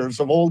networkers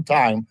of all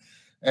time.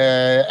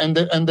 And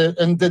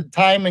the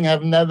timing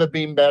have never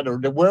been better.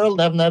 The world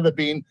have never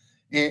been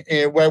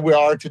where we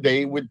are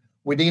today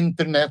with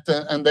internet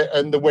and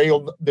the way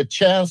of the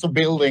chance of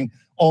building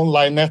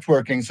online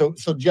networking.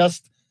 So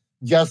just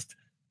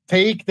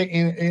take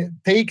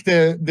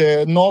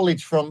the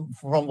knowledge from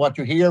what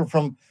you hear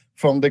from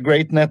the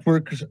great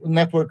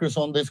networkers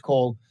on this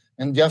call,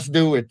 and just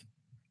do it.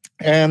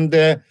 And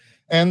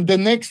the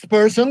next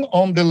person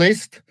on the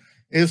list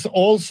is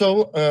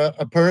also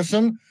a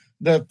person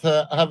that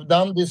have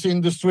done this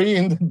industry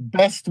in the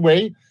best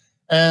way.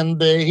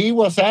 And he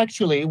was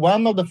actually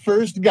one of the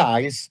first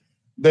guys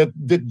that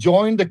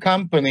joined the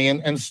company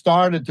and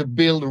started to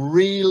build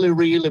really,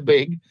 really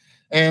big.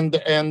 And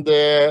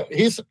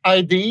his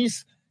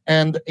ideas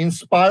and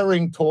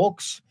inspiring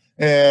talks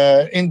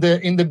in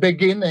the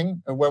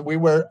beginning, when we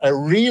were a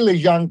really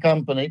young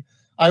company,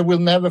 I will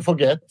never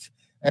forget.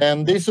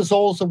 And this is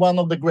also one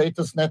of the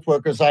greatest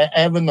networkers I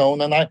ever known.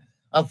 And I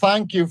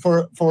thank you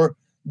for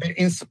the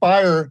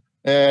inspire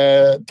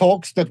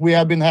talks that we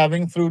have been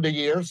having through the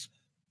years.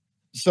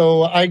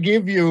 So I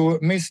give you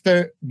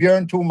Mr.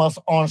 Björn Thomas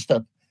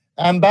Arnstedt,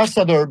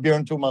 Ambassador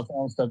Björn Thomas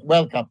Arnstedt.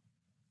 Welcome.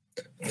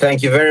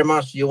 Thank you very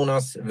much,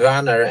 Jonas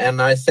Werner. And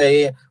I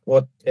say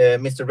what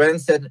Mr.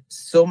 Rens said,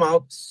 zoom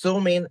out,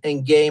 zoom in,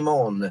 and game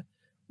on.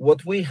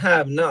 What we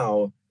have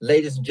now,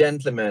 ladies and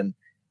gentlemen,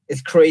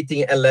 is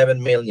creating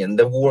 11 million,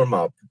 the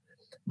warm-up.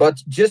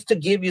 But just to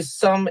give you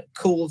some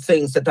cool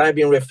things that I've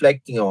been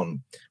reflecting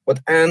on, what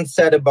Anne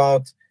said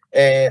about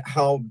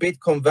how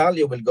Bitcoin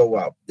value will go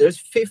up. There's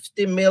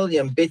 50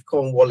 million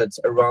Bitcoin wallets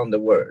around the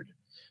world.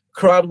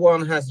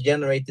 CROWD1 has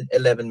generated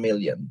 11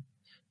 million.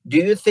 Do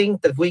you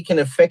think that we can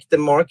affect the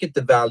market,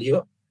 the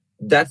value?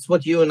 That's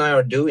what you and I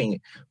are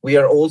doing. We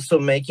are also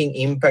making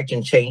impact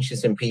and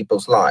changes in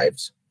people's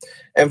lives.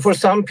 And for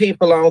some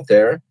people out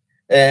there,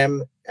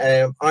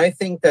 I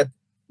think that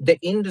the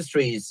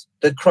industries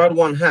that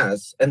CROWD1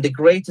 has and the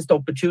greatest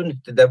opportunity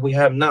that we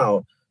have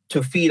now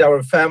to feed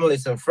our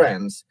families and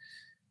friends.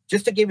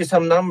 Just to give you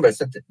some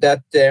numbers,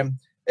 that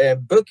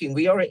booking,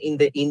 we are in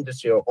the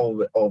industry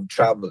of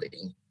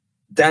traveling.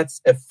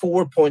 That's a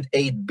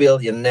 4.8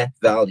 billion net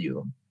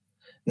value.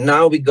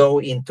 Now we go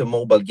into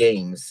mobile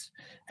games,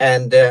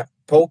 and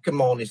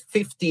Pokemon is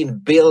 15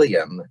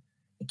 billion.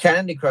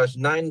 Candy Crush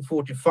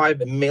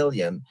 945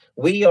 million.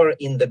 We are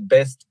in the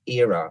best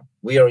era.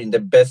 We are in the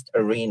best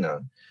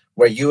arena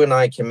where you and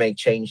I can make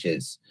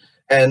changes.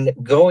 And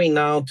going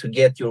now to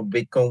get your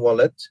Bitcoin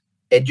wallet,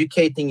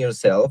 educating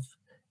yourself,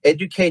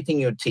 educating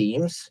your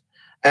teams,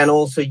 and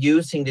also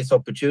using this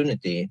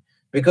opportunity,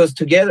 because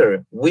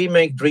together we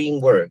make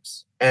dream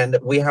works. And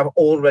we have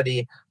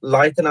already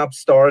lightened up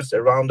stars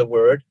around the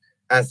world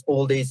as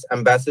all these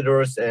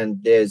ambassadors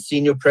and the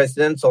senior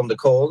presidents on the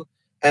call,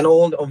 and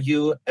all of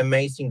you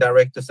amazing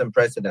directors and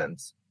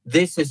presidents.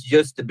 This is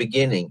just the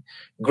beginning.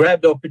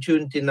 Grab the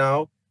opportunity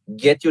now,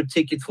 get your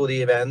ticket for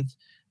the event,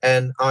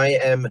 and I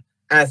am,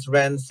 as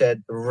Ren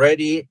said,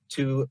 ready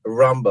to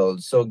rumble.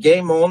 So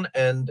game on,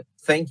 and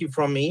thank you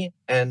from me,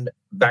 and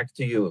back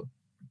to you.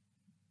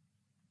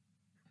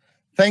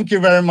 Thank you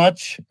very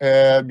much,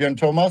 Björn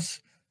Thomas.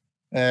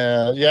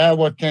 Yeah,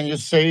 what can you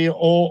say?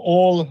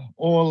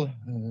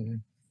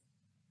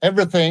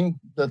 Everything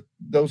that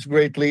those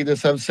great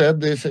leaders have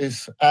said, this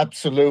is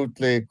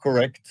absolutely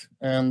correct.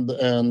 And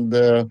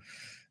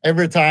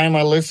every time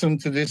I listen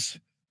to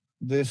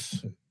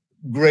this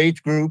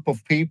great group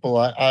of people,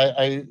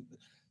 I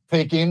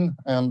take in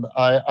and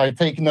I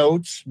take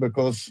notes,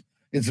 because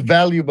it's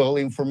valuable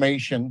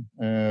information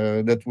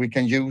that we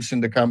can use in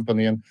the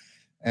company,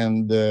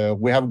 and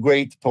we have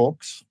great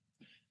talks.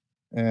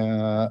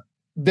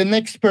 The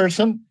next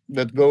person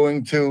that's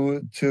going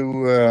to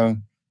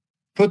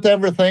put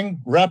everything,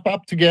 wrap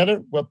up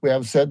together what we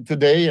have said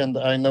today, and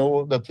I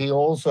know that he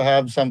also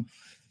have some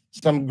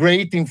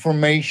great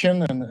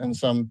information and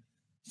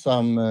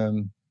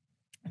some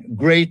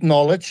great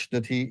knowledge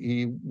that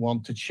he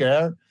want to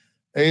share,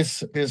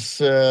 is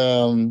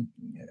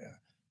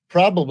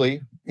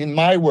probably, in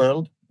my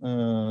world,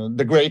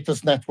 the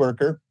greatest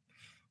networker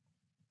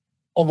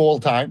of all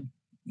time,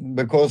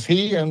 because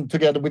he, and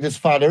together with his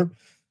father,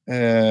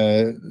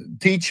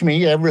 teach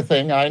me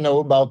everything I know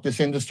about this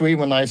industry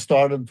when I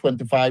started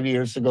 25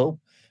 years ago.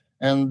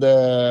 And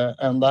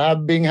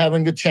I've been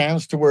having the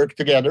chance to work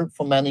together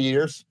for many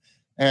years.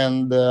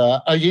 And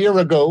a year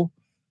ago,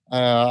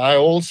 I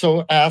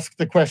also asked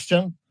the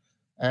question,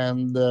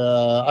 and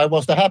I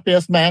was the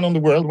happiest man in the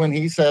world when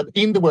he said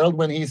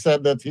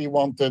that he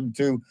wanted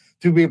to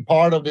be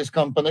part of this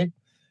company,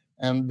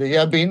 and he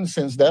has been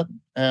since that.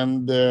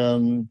 And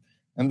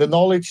the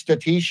knowledge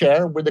that he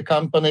shared with the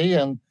company,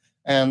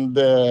 and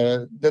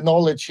the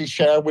knowledge he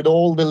shared with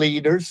all the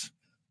leaders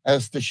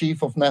as the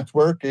chief of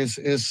network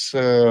is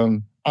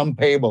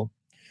unpayable.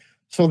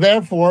 So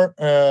therefore,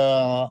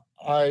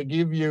 I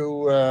give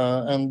you,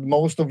 and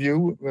most of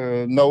you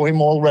know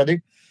him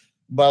already,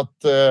 but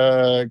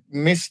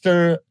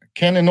Mr.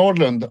 Kenny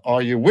Nordlund,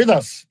 are you with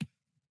us?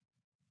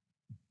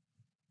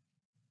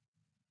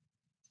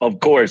 Of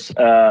course.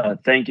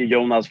 Thank you,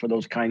 Jonas, for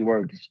those kind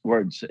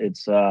words.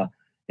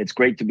 It's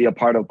great to be a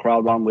part of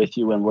CROWD1 with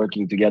you and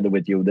working together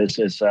with you. This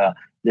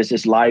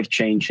is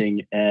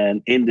life-changing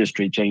and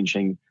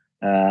industry-changing,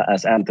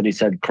 as Anthony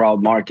said,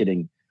 crowd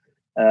marketing.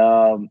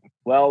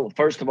 Well,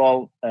 first of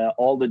all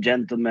the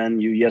gentlemen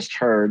you just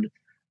heard,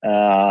 they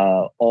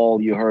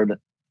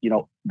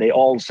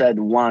all said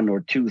one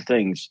or two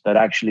things that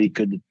actually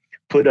could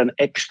put an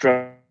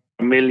extra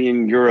 €1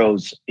 million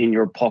in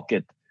your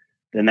pocket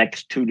the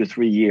next 2 to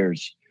 3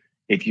 years,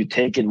 if you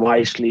take it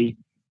wisely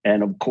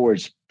and, of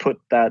course, put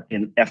that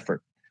in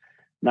effort.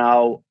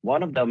 Now,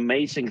 one of the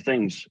amazing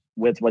things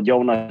with what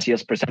Jonas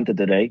just presented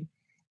today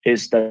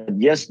is that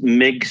yes,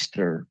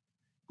 Migster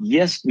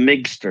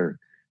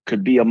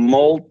could be a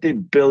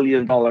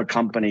multi-billion-dollar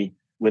company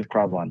with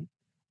CROWD1.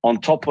 On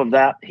top of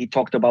that, he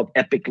talked about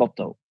Epic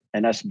Lotto.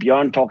 And as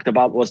Björn talked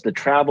about, was the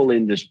travel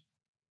industry,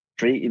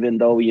 even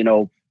though,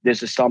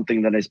 this is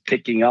something that is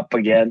picking up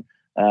again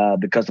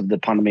because of the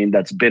pandemic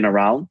that's been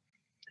around,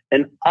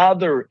 and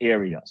other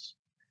areas.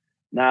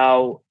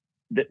 Now,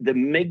 the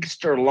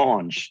Migster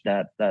launch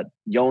that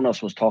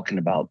Jonas was talking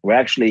about, we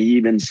actually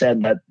even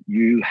said that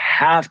you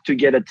have to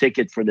get a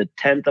ticket for the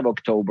 10th of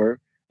October,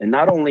 and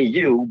not only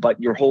you, but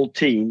your whole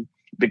team,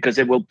 because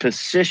it will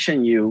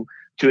position you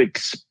to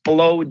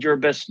explode your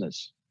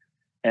business.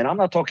 And I'm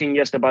not talking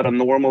just about a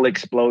normal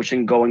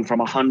explosion going from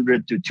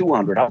 100 to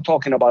 200. I'm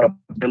talking about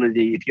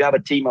ability, if you have a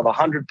team of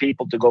 100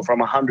 people, to go from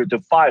 100 to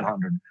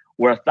 500,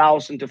 or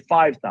 1,000 to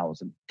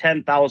 5,000,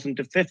 10,000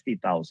 to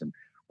 50,000,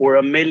 or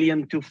 1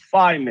 million to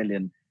 5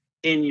 million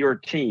in your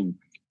team,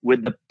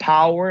 with the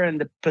power and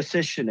the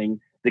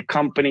positioning the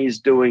company is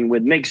doing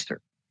with Migster.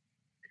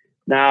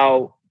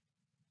 Now,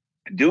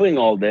 doing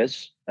all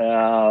this,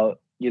 11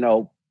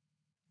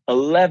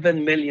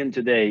 million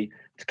today.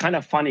 It's kind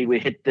of funny, we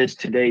hit this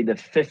today, the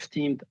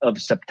 15th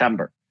of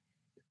September.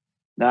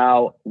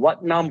 Now,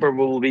 what number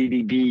will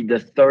we be the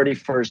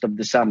 31st of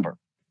December?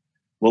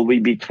 Will we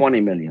be 20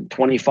 million,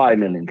 25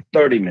 million,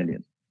 30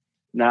 million?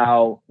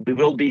 Now, we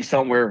will be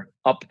somewhere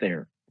up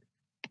there.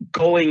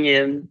 Going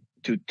in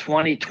to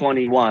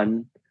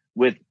 2021,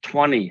 with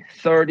 20,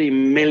 30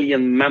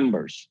 million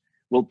members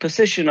will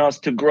position us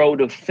to grow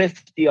to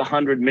 50,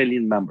 100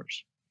 million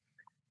members.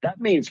 That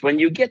means when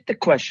you get the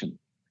question,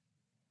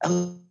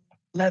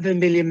 11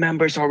 million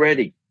members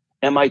already,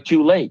 am I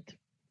too late?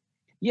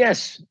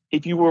 Yes,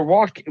 if you were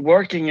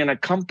working in a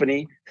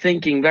company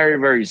thinking very,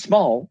 very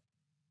small,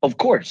 of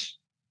course.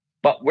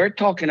 But we're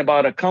talking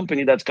about a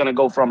company that's going to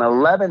go from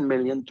 11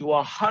 million to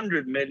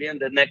 100 million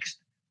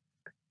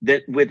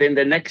within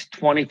the next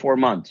 24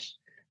 months.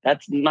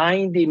 That's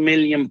 90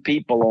 million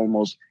people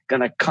almost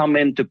going to come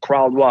into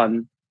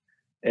CROWD1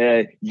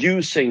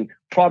 using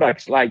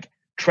products like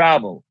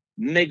travel,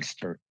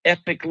 Mixter,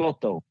 Epic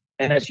Lotto.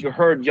 And as you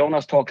heard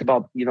Jonas talk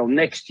about,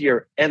 next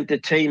year,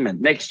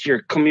 entertainment, next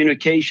year,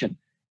 communication.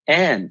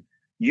 And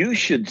you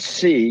should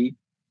see,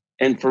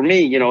 and for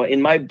me,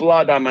 in my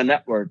blood, I'm a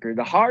networker.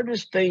 The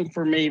hardest thing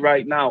for me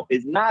right now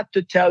is not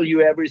to tell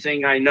you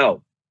everything I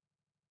know,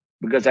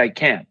 because I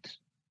can't.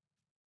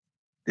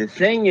 The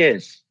thing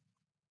is,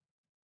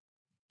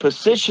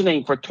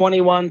 positioning for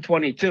 21,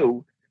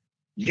 22,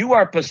 you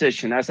are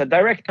positioned as a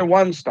director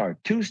 1-star,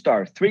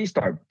 2-star,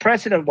 3-star,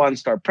 president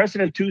 1-star,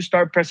 president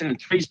 2-star, president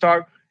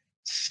 3-star,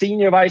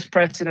 senior vice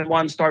president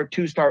 1-star,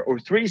 2-star, or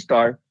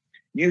 3-star.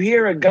 You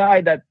hear a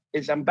guy that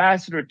is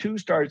ambassador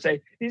 2-star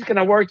say he's going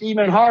to work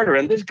even harder,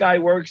 and this guy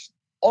works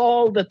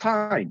all the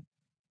time.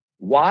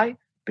 Why?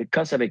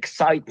 Because of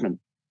excitement,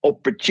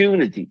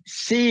 opportunity,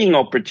 seeing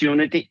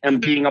opportunity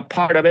and being a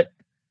part of it,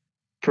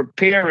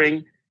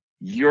 preparing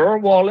your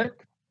wallet,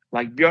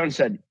 like Björn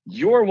said,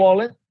 your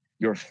wallet,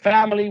 your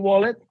family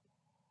wallet,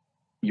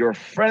 your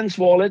friend's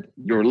wallet,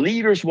 your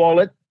leader's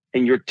wallet,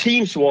 and your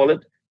team's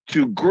wallet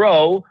to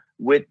grow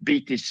with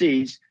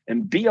BTCs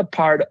and be a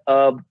part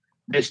of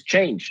this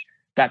change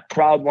that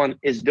CROWD1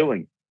 is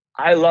doing.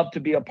 I love to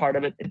be a part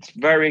of it. It's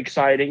very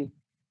exciting.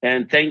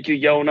 And thank you,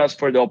 Jonas,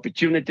 for the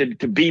opportunity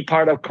to be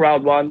part of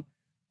CROWD1.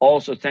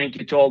 Also, thank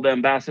you to all the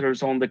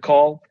ambassadors on the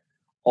call,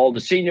 all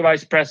the senior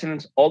vice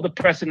presidents, all the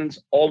presidents,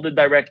 all the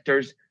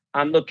directors.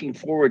 I'm looking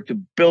forward to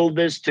build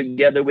this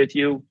together with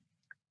you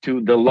to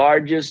the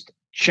largest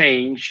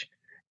change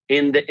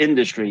in the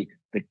industry,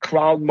 the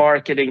crowd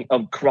marketing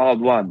of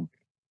CROWD1.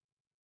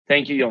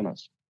 Thank you,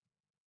 Jonas.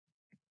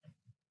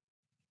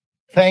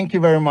 Thank you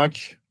very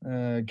much,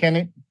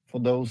 Kenny, for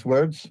those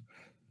words.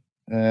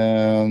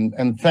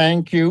 And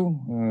thank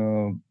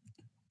you,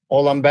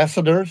 all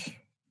ambassadors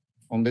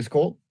on this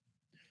call.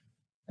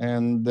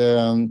 And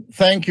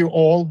thank you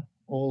all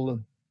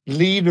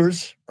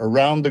leaders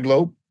around the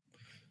globe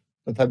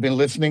that have been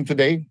listening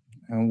today.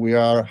 And we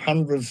are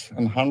hundreds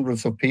and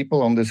hundreds of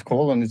people on this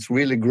call, and it's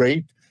really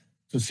great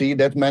to see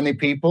that many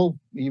people,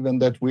 even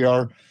that we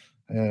are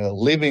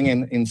living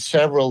in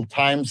several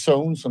time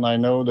zones. And I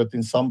know that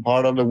in some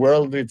part of the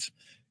world it's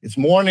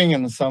morning,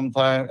 and in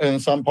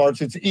some parts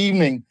it's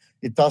evening.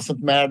 It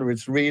doesn't matter.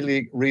 It's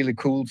really, really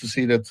cool to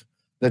see that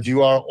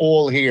you are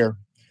all here.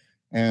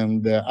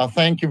 And I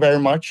thank you very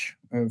much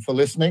for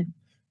listening.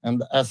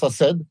 And as I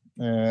said,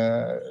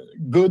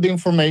 good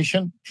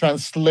information,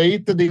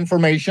 translated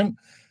information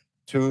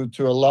to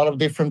a lot of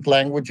different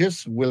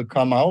languages will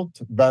come out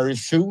very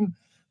soon.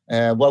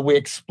 What we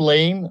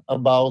explain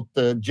about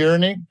the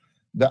journey,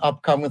 the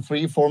upcoming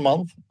 3-4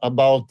 months,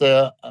 about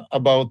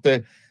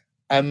the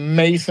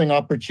amazing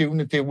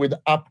opportunity with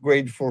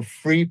upgrade for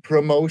free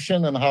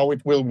promotion and how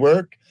it will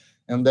work,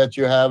 and that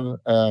you have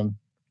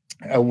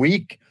a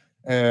week,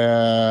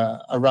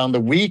 around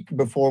a week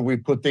before we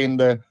put in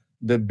the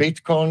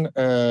Bitcoin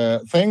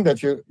thing,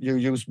 that you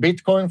use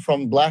Bitcoin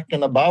from black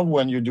and above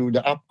when you do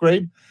the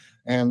upgrade.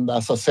 And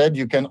as I said,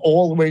 you can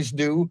always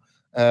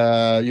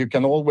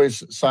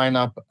sign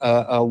up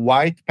a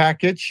white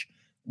package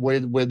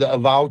with a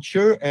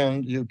voucher,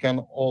 and you can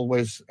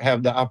always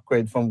have the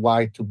upgrade from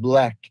white to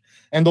black.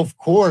 And of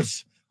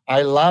course,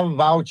 I love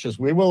vouchers.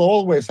 We will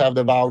always have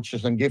the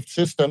vouchers and gift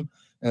system,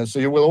 so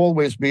you will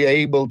always be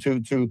able to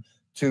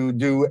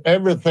do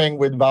everything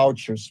with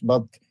vouchers.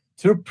 But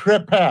to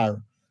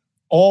prepare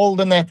all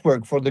the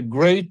network for the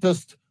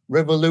greatest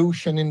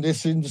revolution in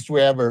this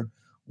industry ever,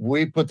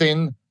 we put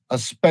in a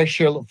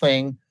special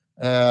thing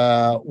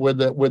with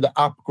the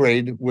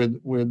upgrade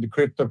with the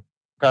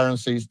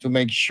cryptocurrencies to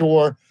make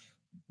sure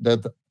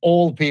that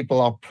all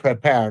people are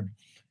prepared.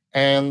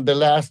 And the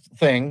last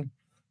thing,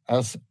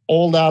 as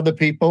all the other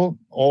people,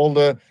 all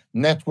the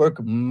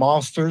network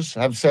masters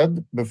have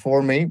said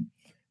before me,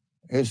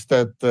 is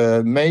that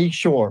make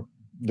sure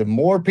the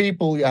more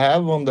people you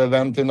have on the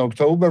event in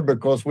October,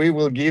 because we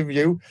will give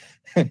you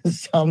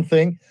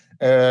something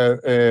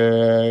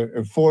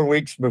 4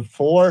 weeks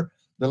before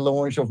the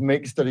launch of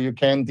Mixter. You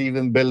can't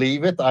even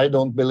believe it. I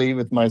don't believe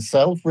it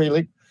myself,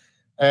 really.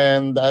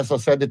 And as I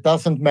said, it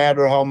doesn't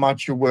matter how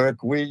much you work.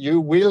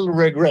 You will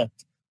regret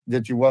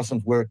that you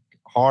wasn't work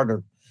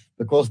harder,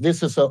 because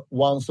this is a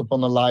once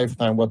upon a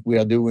lifetime what we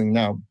are doing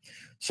now.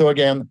 So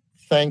again,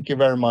 thank you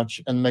very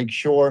much, and make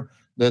sure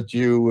that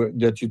you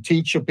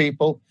teach your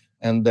people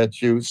and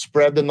that you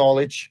spread the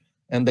knowledge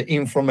and the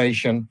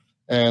information.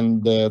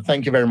 And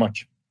thank you very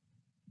much.